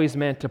were always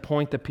meant to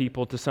point the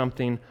people to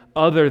something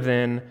other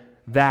than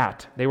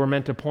that. They were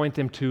meant to point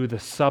them to the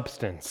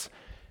substance.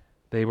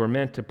 They were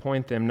meant to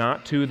point them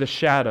not to the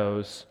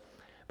shadows,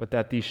 but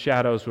that these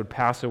shadows would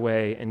pass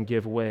away and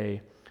give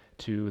way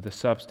to the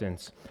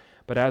substance.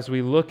 But as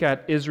we look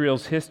at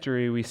Israel's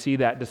history, we see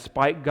that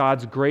despite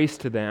God's grace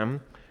to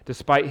them,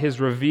 despite His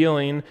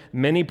revealing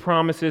many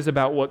promises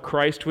about what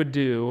Christ would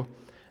do,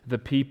 the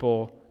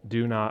people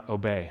do not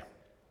obey.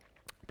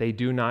 They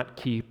do not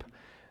keep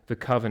the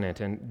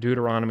covenant. And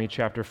Deuteronomy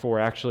chapter 4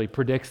 actually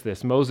predicts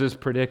this. Moses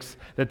predicts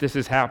that this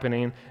is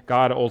happening.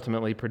 God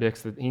ultimately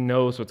predicts that He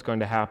knows what's going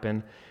to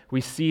happen.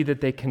 We see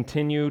that they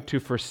continue to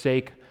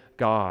forsake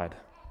God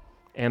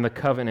and the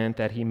covenant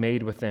that He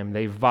made with them.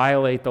 They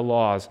violate the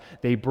laws.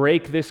 They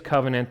break this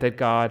covenant that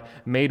God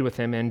made with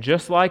them. And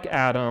just like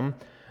Adam,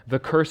 the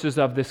curses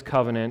of this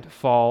covenant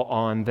fall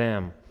on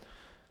them.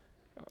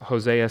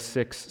 Hosea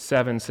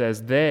 6:7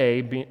 says,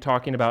 they,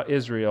 talking about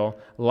Israel,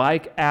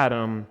 like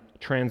Adam,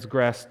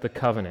 transgressed the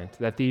covenant.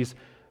 That these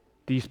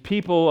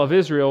people of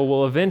Israel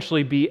will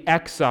eventually be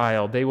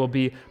exiled. They will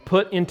be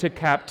put into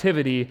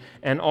captivity,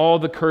 and all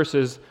the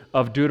curses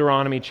of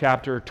Deuteronomy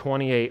chapter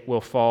 28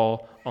 will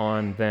fall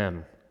on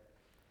them.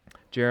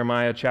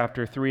 Jeremiah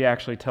chapter 3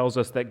 actually tells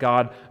us that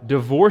God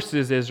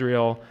divorces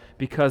Israel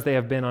because they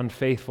have been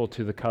unfaithful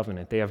to the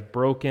covenant. They have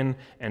broken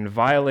and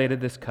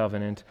violated this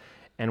covenant,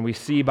 and we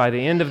see by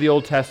the end of the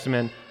Old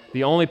Testament,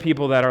 the only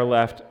people that are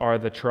left are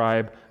the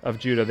tribe of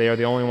Judah. They are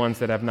the only ones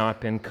that have not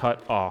been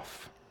cut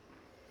off.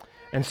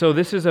 And so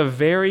this is a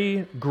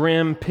very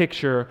grim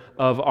picture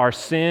of our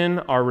sin,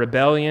 our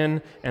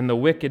rebellion, and the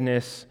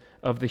wickedness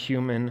of the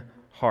human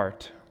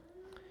heart.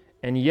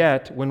 And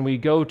yet, when we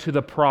go to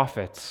the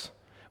prophets,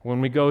 when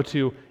we go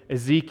to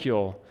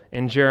Ezekiel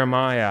and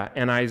Jeremiah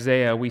and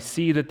Isaiah, we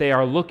see that they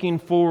are looking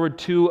forward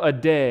to a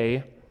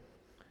day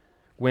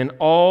when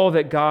all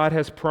that God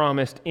has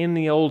promised in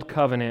the Old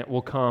Covenant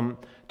will come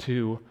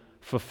to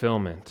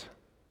fulfillment.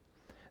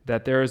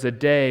 That there is a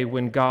day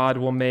when God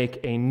will make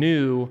a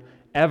new,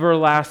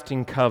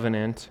 everlasting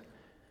covenant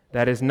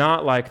that is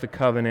not like the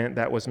covenant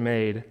that was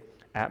made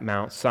at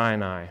Mount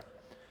Sinai.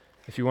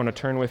 If you want to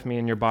turn with me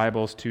in your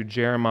Bibles to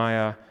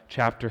Jeremiah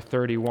chapter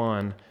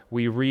 31,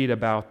 we read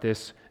about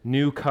this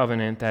new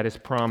covenant that is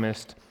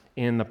promised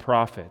in the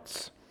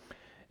prophets.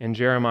 In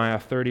Jeremiah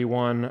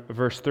 31,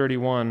 verse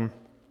 31,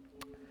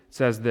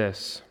 says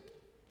this,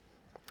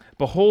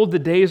 "Behold, the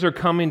days are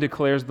coming,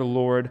 declares the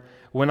Lord,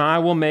 when I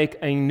will make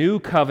a new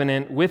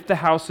covenant with the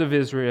house of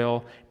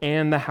Israel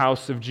and the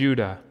house of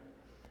Judah.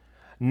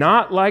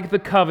 Not like the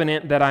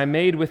covenant that I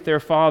made with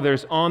their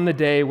fathers on the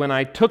day when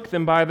I took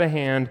them by the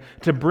hand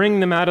to bring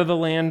them out of the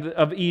land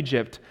of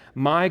Egypt,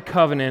 my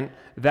covenant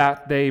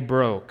that they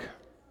broke,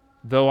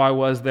 though I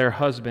was their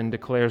husband,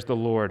 declares the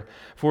Lord.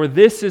 For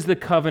this is the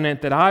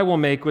covenant that I will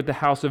make with the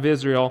house of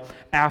Israel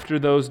after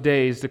those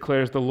days,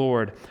 declares the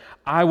Lord.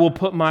 I will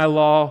put my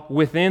law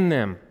within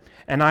them,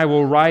 and I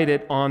will write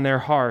it on their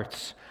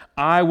hearts.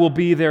 I will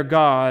be their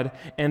God,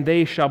 and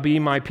they shall be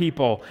my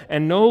people.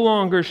 And no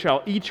longer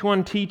shall each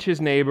one teach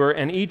his neighbor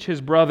and each his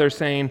brother,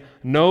 saying,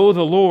 Know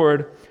the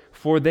Lord,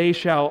 for they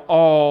shall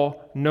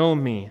all know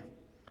me,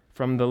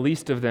 from the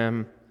least of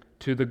them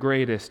to the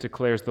greatest,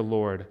 declares the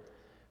Lord.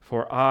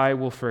 For I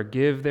will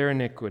forgive their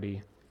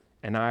iniquity,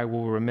 and I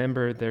will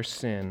remember their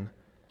sin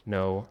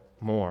no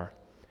more."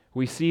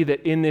 We see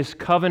that in this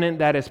covenant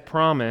that is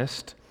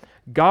promised,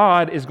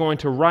 God is going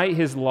to write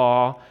His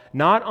law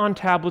not on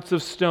tablets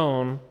of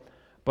stone,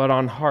 but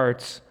on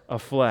hearts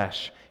of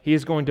flesh. He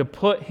is going to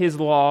put His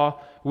law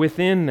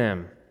within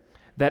them,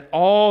 that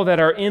all that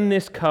are in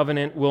this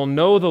covenant will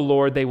know the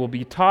Lord. They will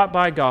be taught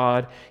by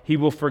God. He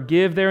will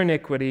forgive their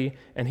iniquity,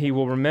 and He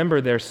will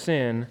remember their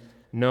sin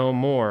no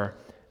more.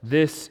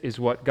 This is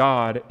what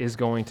God is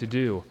going to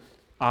do.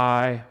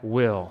 I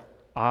will,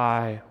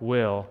 I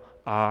will,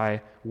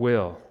 I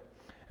will.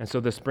 And so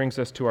this brings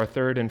us to our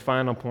third and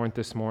final point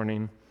this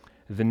morning,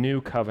 the new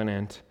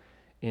covenant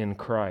in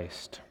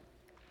Christ.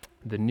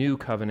 The new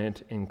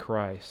covenant in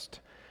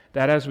Christ.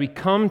 that as we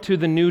come to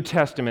the New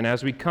Testament,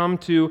 as we come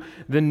to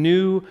the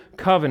new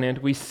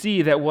covenant, we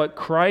see that what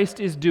Christ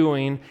is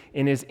doing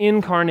in his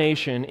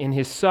incarnation, in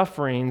his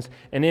sufferings,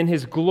 and in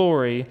his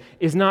glory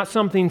is not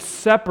something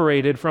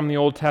separated from the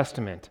Old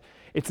Testament.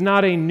 It's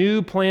not a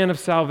new plan of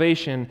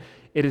salvation.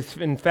 It is,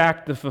 in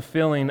fact, the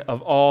fulfilling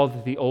of all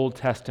that the Old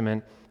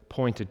Testament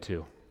pointed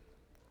to.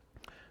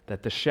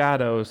 That the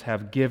shadows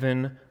have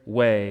given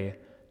way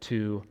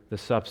to the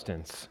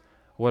substance.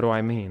 What do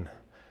I mean?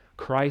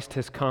 Christ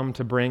has come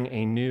to bring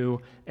a new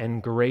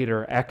and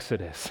greater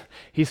exodus.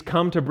 He's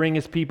come to bring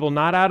his people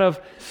not out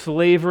of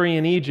slavery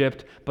in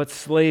Egypt, but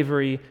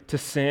slavery to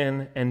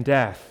sin and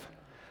death.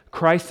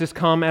 Christ has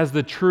come as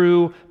the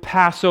true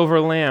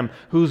Passover lamb,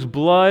 whose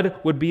blood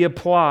would be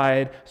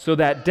applied so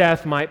that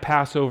death might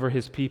pass over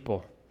his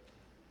people.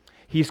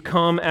 He's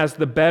come as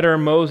the better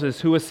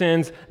Moses, who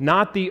ascends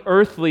not the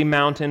earthly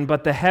mountain,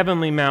 but the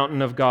heavenly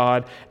mountain of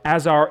God,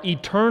 as our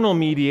eternal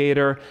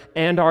mediator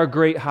and our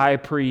great high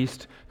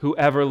priest, who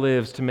ever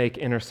lives to make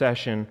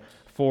intercession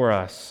for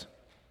us.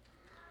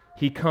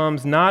 He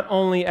comes not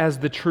only as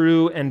the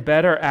true and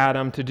better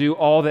Adam to do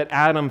all that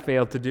Adam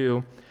failed to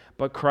do,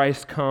 but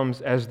Christ comes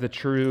as the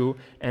true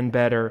and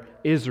better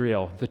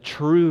Israel, the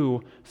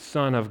true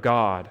Son of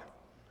God,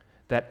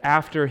 that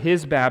after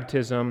his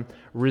baptism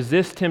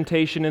resists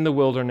temptation in the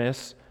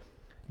wilderness,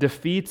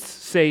 defeats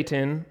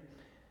Satan,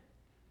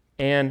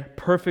 and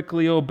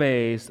perfectly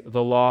obeys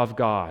the law of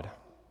God,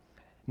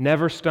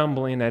 never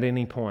stumbling at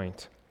any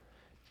point.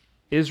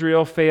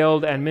 Israel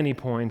failed at many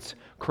points.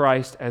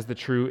 Christ, as the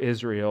true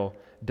Israel,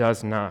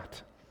 does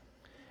not.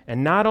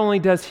 And not only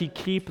does he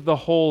keep the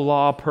whole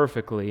law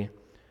perfectly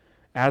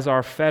as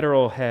our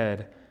federal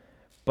head,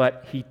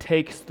 but he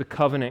takes the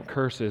covenant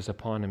curses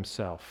upon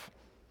himself.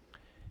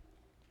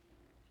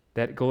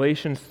 That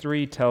Galatians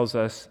 3 tells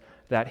us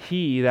that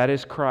he, that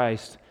is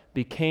Christ,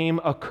 became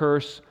a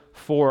curse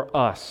for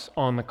us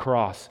on the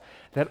cross.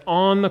 That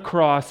on the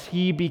cross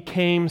he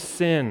became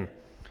sin.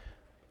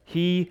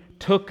 He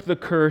took the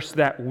curse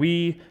that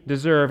we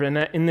deserved. And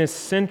that in this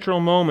central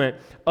moment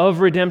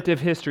of redemptive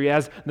history,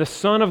 as the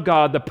Son of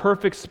God, the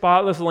perfect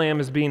spotless Lamb,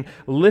 is being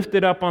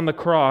lifted up on the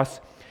cross,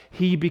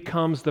 he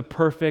becomes the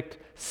perfect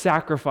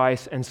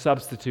sacrifice and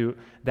substitute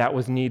that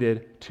was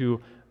needed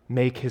to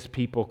make his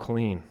people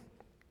clean.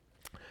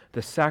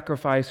 The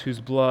sacrifice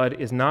whose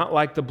blood is not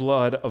like the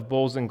blood of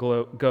bulls and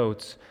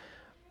goats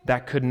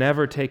that could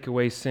never take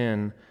away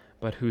sin,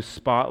 but whose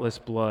spotless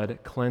blood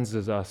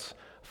cleanses us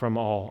from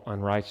all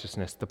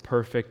unrighteousness. The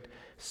perfect,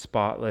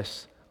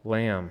 spotless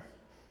Lamb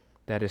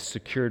that is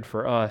secured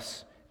for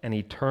us an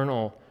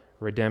eternal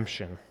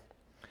redemption.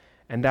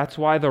 And that's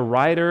why the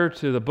writer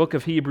to the book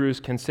of Hebrews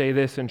can say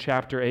this in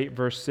chapter 8,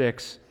 verse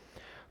 6.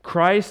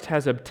 Christ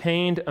has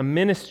obtained a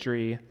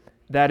ministry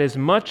that is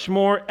much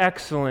more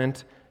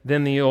excellent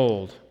than the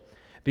old,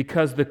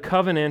 because the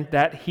covenant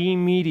that he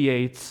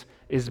mediates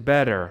is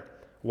better.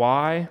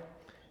 Why?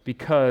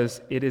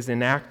 Because it is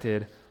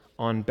enacted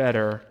on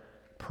better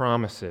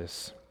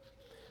promises.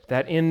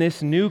 That in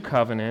this new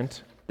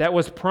covenant that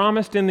was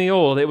promised in the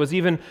old, it was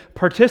even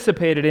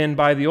participated in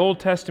by the Old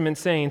Testament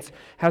saints,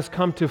 has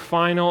come to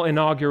final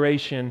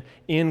inauguration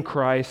in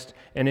Christ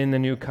and in the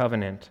new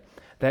covenant.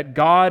 That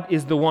God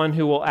is the one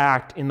who will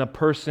act in the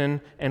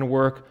person and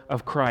work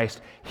of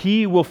Christ.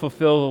 He will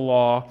fulfill the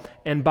law,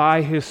 and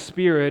by his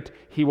Spirit,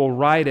 he will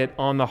write it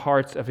on the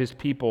hearts of his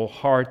people,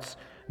 hearts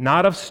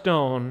not of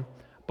stone,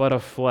 but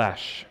of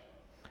flesh.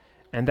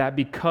 And that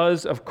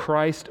because of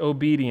Christ's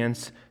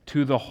obedience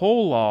to the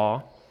whole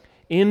law,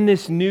 in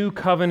this new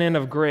covenant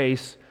of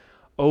grace,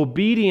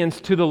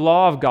 obedience to the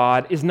law of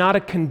God is not a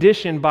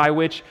condition by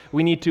which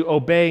we need to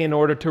obey in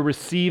order to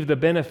receive the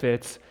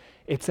benefits.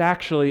 It's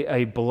actually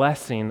a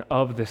blessing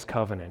of this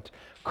covenant.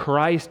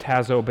 Christ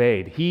has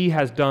obeyed. He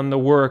has done the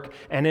work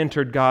and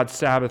entered God's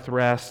Sabbath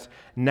rest.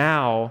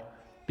 Now,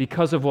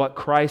 because of what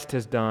Christ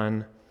has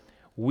done,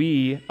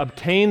 we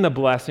obtain the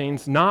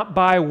blessings not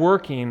by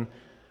working,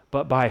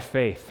 but by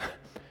faith.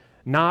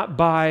 Not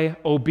by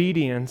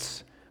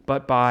obedience,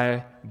 but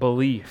by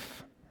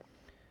belief.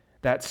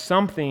 That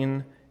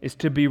something is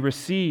to be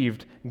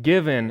received,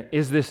 given,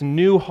 is this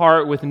new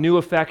heart with new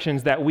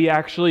affections that we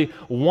actually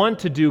want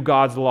to do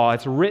God's law.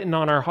 It's written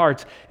on our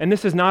hearts. And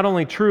this is not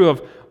only true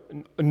of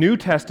New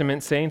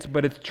Testament saints,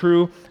 but it's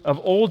true of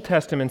Old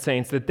Testament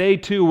saints, that they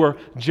too were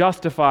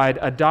justified,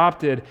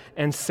 adopted,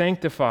 and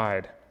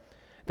sanctified.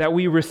 That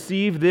we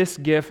receive this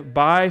gift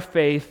by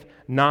faith,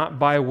 not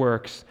by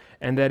works,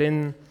 and that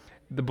in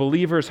the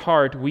believer's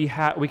heart we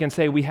can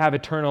say we have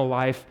eternal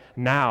life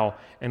now,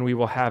 and we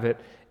will have it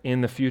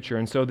in the future.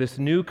 And so this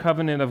new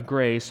covenant of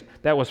grace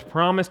that was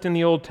promised in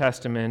the Old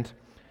Testament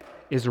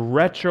is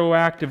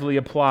retroactively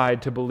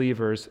applied to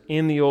believers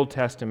in the Old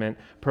Testament,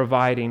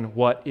 providing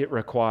what it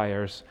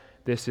requires.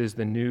 This is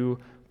the new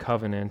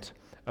covenant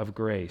of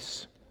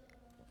grace.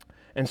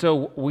 And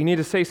so we need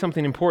to say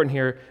something important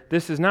here.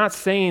 This is not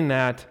saying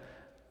that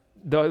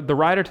the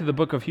writer to the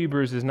book of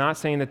Hebrews is not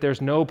saying that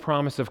there's no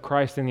promise of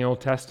Christ in the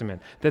Old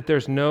Testament, that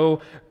there's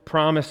no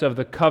promise of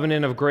the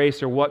covenant of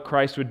grace or what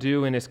Christ would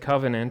do in his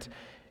covenant.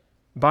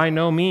 By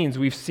no means.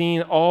 We've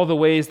seen all the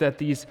ways that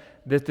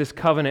this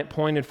covenant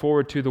pointed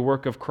forward to the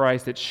work of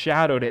Christ. It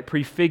shadowed, it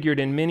prefigured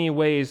in many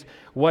ways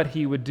what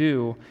he would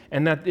do,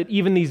 and that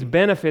even these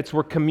benefits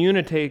were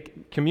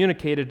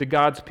communicated to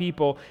God's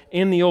people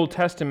in the Old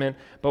Testament.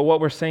 But what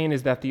we're saying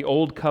is that the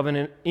Old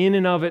Covenant in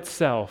and of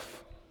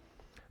itself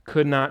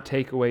could not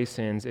take away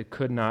sins. It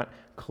could not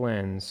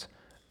cleanse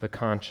the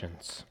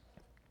conscience.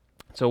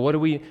 So what do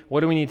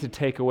we need to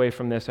take away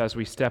from this as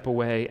we step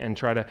away and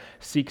try to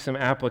seek some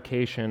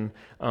application?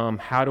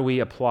 How do we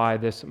apply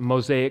this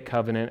Mosaic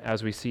covenant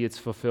as we see its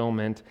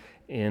fulfillment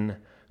in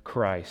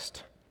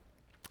Christ?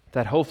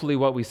 That hopefully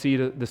what we see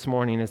this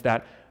morning is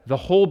that the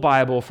whole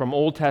Bible from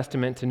Old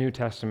Testament to New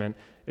Testament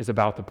is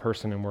about the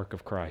person and work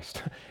of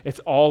Christ. It's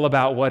all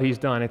about what he's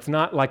done. It's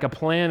not like a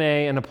plan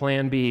A and a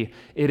plan B.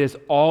 It is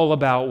all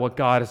about what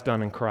God has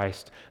done in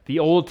Christ. The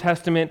Old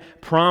Testament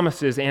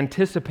promises,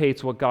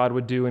 anticipates what God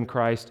would do in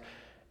Christ,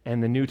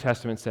 and the New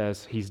Testament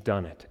says he's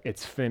done it.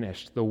 It's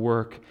finished. The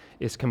work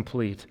is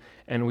complete.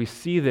 And we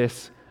see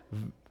this,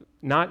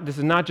 this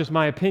is not just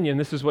my opinion,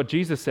 this is what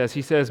Jesus says.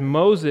 He says,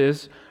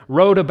 Moses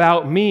wrote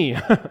about me.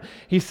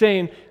 He's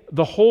saying,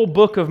 the whole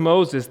book of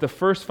Moses, the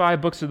first 5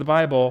 books of the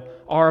Bible,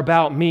 are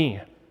about me.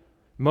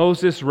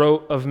 Moses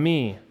wrote of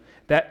me.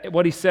 That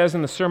what he says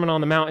in the Sermon on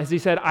the Mount is he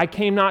said, I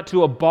came not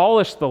to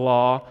abolish the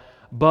law,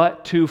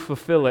 but to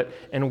fulfill it.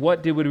 And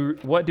what do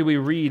we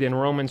read in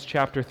Romans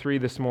chapter 3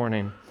 this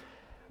morning?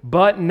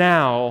 But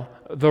now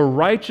the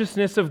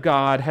righteousness of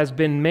God has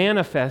been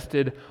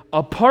manifested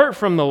apart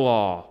from the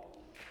law.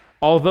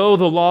 Although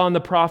the law and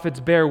the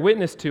prophets bear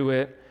witness to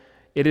it,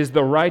 it is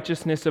the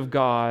righteousness of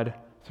God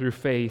through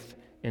faith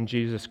in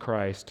Jesus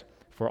Christ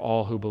for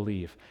all who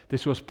believe.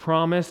 This was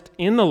promised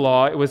in the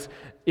law.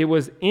 It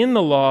was in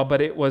the law,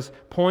 but it was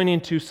pointing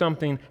to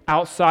something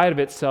outside of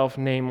itself,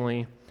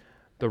 namely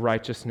the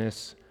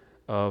righteousness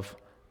of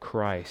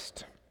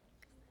Christ.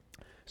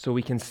 So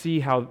we can see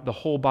how the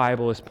whole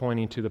Bible is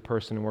pointing to the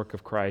person and work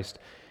of Christ.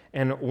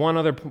 And one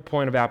other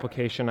point of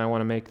application I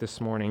want to make this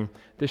morning,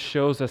 this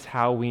shows us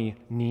how we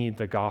need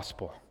the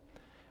gospel.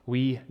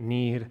 We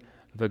need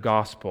the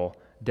gospel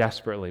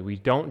desperately. We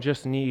don't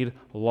just need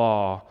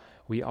law,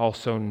 we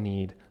also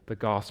need the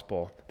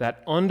gospel.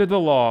 That under the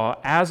law,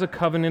 as a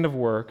covenant of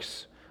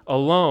works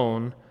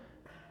alone,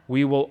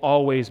 we will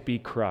always be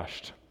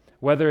crushed.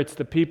 Whether it's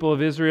the people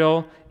of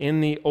Israel in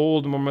the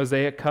old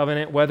Mosaic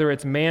covenant, whether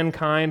it's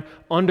mankind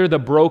under the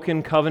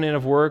broken covenant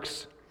of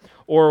works,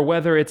 or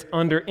whether it's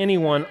under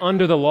anyone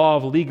under the law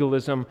of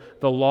legalism,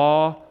 the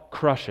law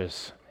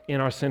crushes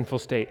in our sinful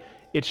state.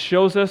 It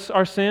shows us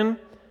our sin,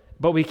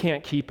 but we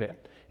can't keep it.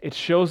 It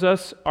shows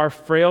us our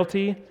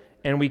frailty,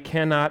 and we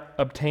cannot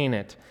obtain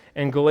it.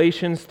 And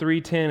Galatians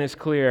 3:10 is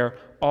clear,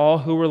 all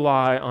who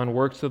rely on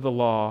works of the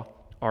law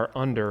are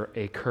under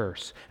a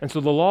curse. And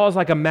so the law is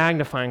like a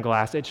magnifying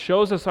glass. It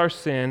shows us our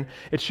sin.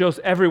 It shows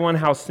everyone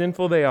how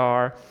sinful they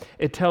are.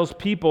 It tells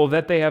people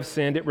that they have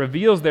sinned. It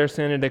reveals their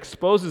sin. It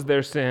exposes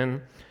their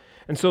sin.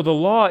 And so the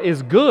law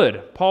is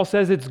good. Paul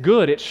says it's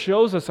good. It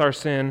shows us our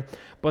sin,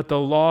 but the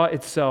law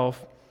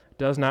itself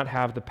does not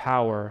have the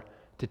power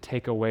to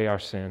take away our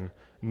sin,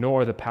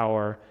 nor the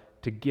power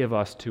to give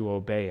us to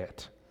obey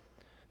it.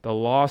 The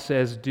law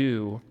says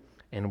do,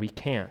 and we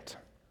can't.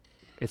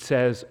 It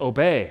says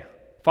obey,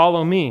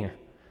 follow me,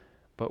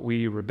 but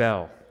we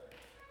rebel.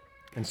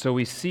 And so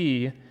we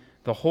see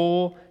the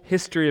whole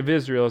history of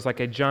Israel is like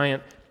a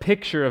giant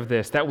picture of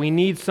this, that we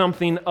need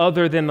something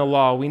other than the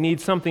law. We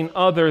need something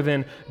other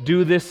than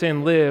do this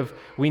and live.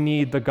 We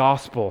need the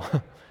gospel,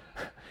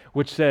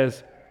 which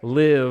says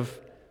live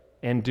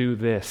and do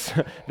this.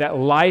 That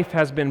life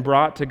has been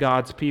brought to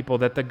God's people,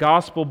 that the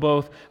gospel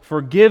both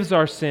forgives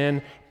our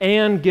sin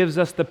and gives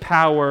us the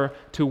power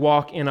to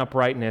walk in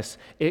uprightness.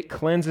 It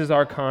cleanses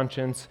our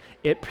conscience.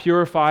 It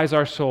purifies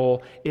our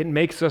soul. It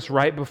makes us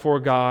right before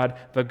God.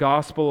 The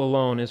gospel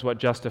alone is what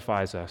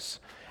justifies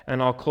us.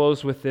 And I'll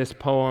close with this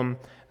poem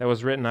that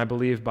was written, I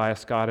believe, by a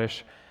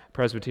Scottish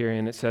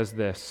Presbyterian. It says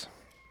this: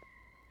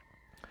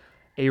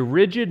 a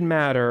rigid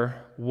matter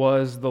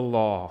was the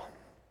law,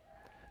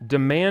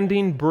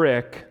 demanding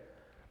brick,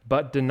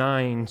 but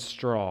denying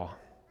straw.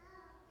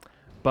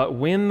 But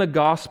when the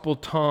gospel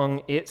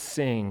tongue it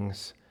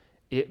sings,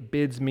 it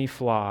bids me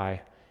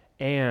fly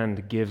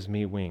and gives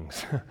me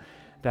wings.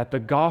 That the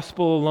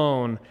gospel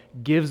alone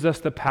gives us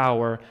the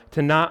power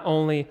to not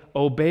only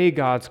obey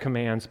God's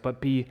commands, but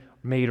be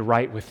made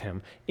right with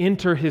Him.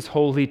 Enter His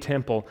holy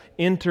temple.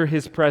 Enter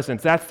His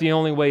presence. That's the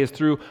only way, is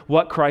through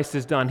what Christ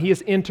has done. He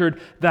has entered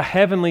the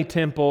heavenly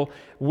temple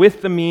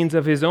with the means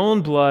of His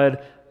own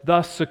blood,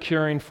 thus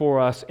securing for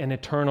us an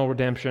eternal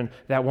redemption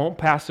that won't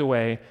pass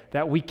away,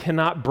 that we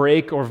cannot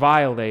break or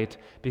violate,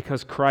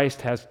 because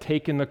Christ has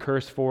taken the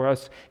curse for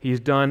us. He's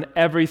done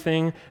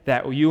everything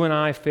that you and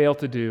I fail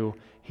to do.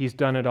 He's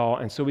done it all,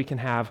 and so we can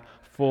have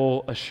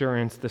full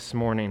assurance this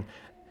morning.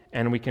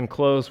 And we can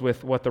close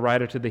with what the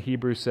writer to the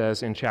Hebrews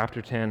says in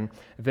chapter 10.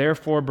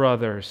 Therefore,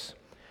 brothers,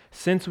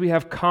 since we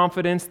have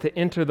confidence to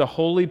enter the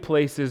holy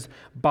places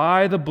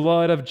by the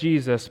blood of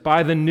Jesus,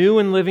 by the new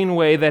and living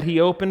way that he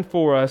opened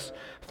for us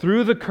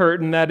through the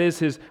curtain that is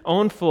his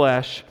own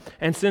flesh,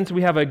 and since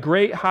we have a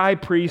great high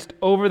priest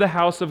over the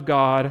house of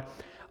God,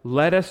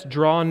 let us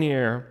draw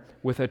near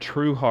with a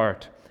true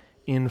heart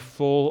in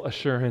full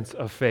assurance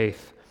of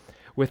faith,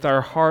 with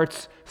our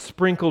hearts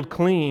sprinkled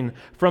clean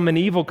from an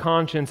evil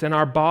conscience and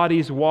our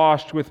bodies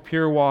washed with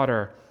pure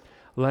water.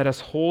 Let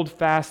us hold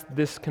fast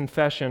this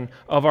confession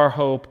of our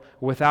hope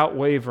without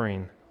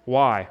wavering.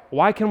 Why?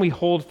 Why can we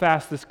hold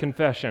fast this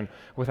confession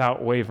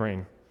without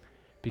wavering?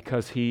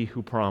 Because he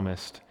who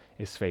promised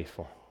is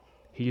faithful.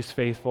 He is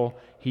faithful.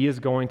 He is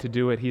going to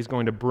do it. He's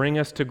going to bring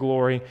us to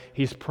glory.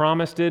 He's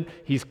promised it.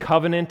 He's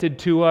covenanted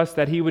to us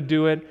that he would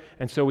do it.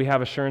 And so we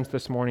have assurance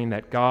this morning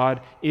that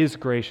God is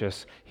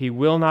gracious. He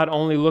will not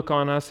only look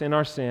on us in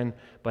our sin,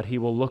 but he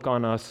will look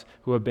on us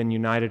who have been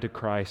united to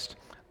Christ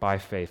by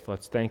faith.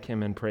 Let's thank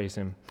him and praise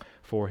him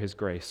for his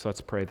grace.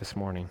 Let's pray this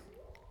morning.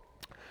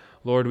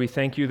 Lord, we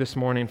thank you this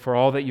morning for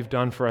all that you've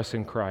done for us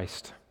in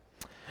Christ.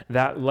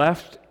 That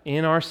left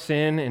in our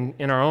sin and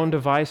in our own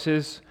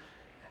devices,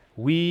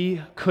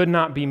 we could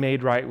not be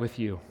made right with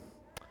you.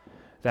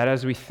 That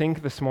as we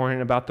think this morning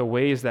about the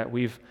ways that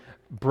we've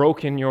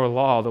broken your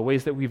law, the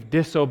ways that we've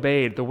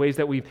disobeyed, the ways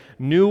that we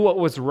knew what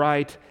was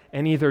right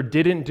and either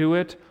didn't do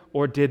it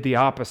or did the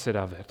opposite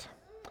of it.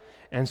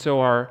 And so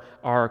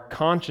our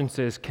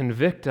consciences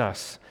convict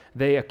us.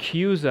 They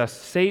accuse us.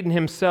 Satan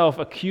himself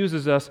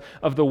accuses us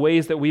of the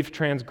ways that we've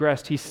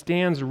transgressed. He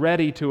stands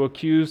ready to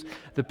accuse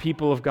the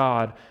people of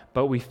God.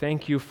 But we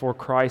thank you for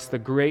Christ, the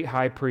great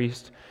high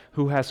priest,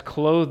 who has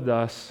clothed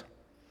us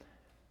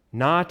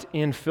not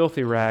in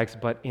filthy rags,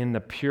 but in the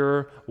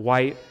pure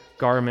white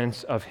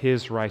garments of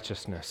his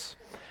righteousness.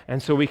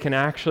 And so we can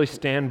actually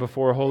stand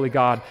before a holy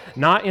God,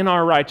 not in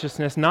our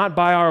righteousness, not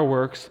by our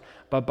works,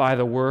 but by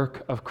the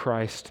work of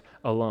Christ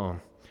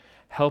alone.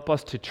 Help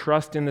us to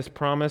trust in this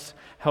promise.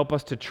 Help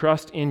us to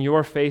trust in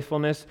your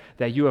faithfulness,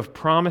 that you have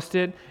promised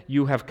it,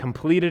 you have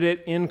completed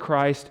it in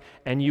Christ,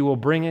 and you will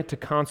bring it to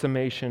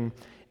consummation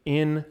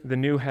in the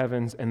new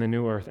heavens and the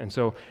new earth. And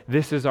so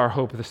this is our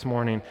hope this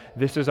morning.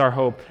 This is our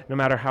hope. No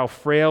matter how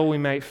frail we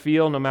might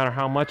feel, no matter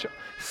how much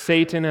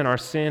Satan and our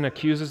sin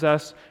accuses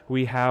us,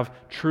 we have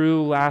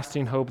true,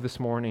 lasting hope this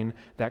morning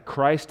that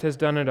Christ has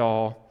done it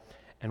all,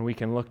 and we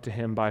can look to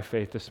him by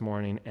faith this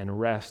morning and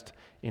rest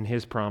in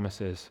his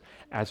promises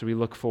as we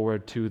look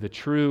forward to the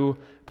true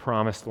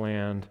promised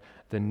land,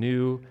 the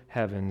new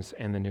heavens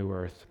and the new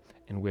earth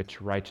in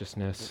which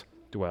righteousness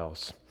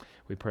dwells.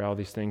 We pray all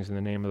these things in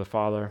the name of the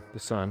Father, the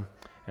Son,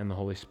 and the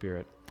Holy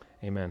Spirit.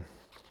 Amen.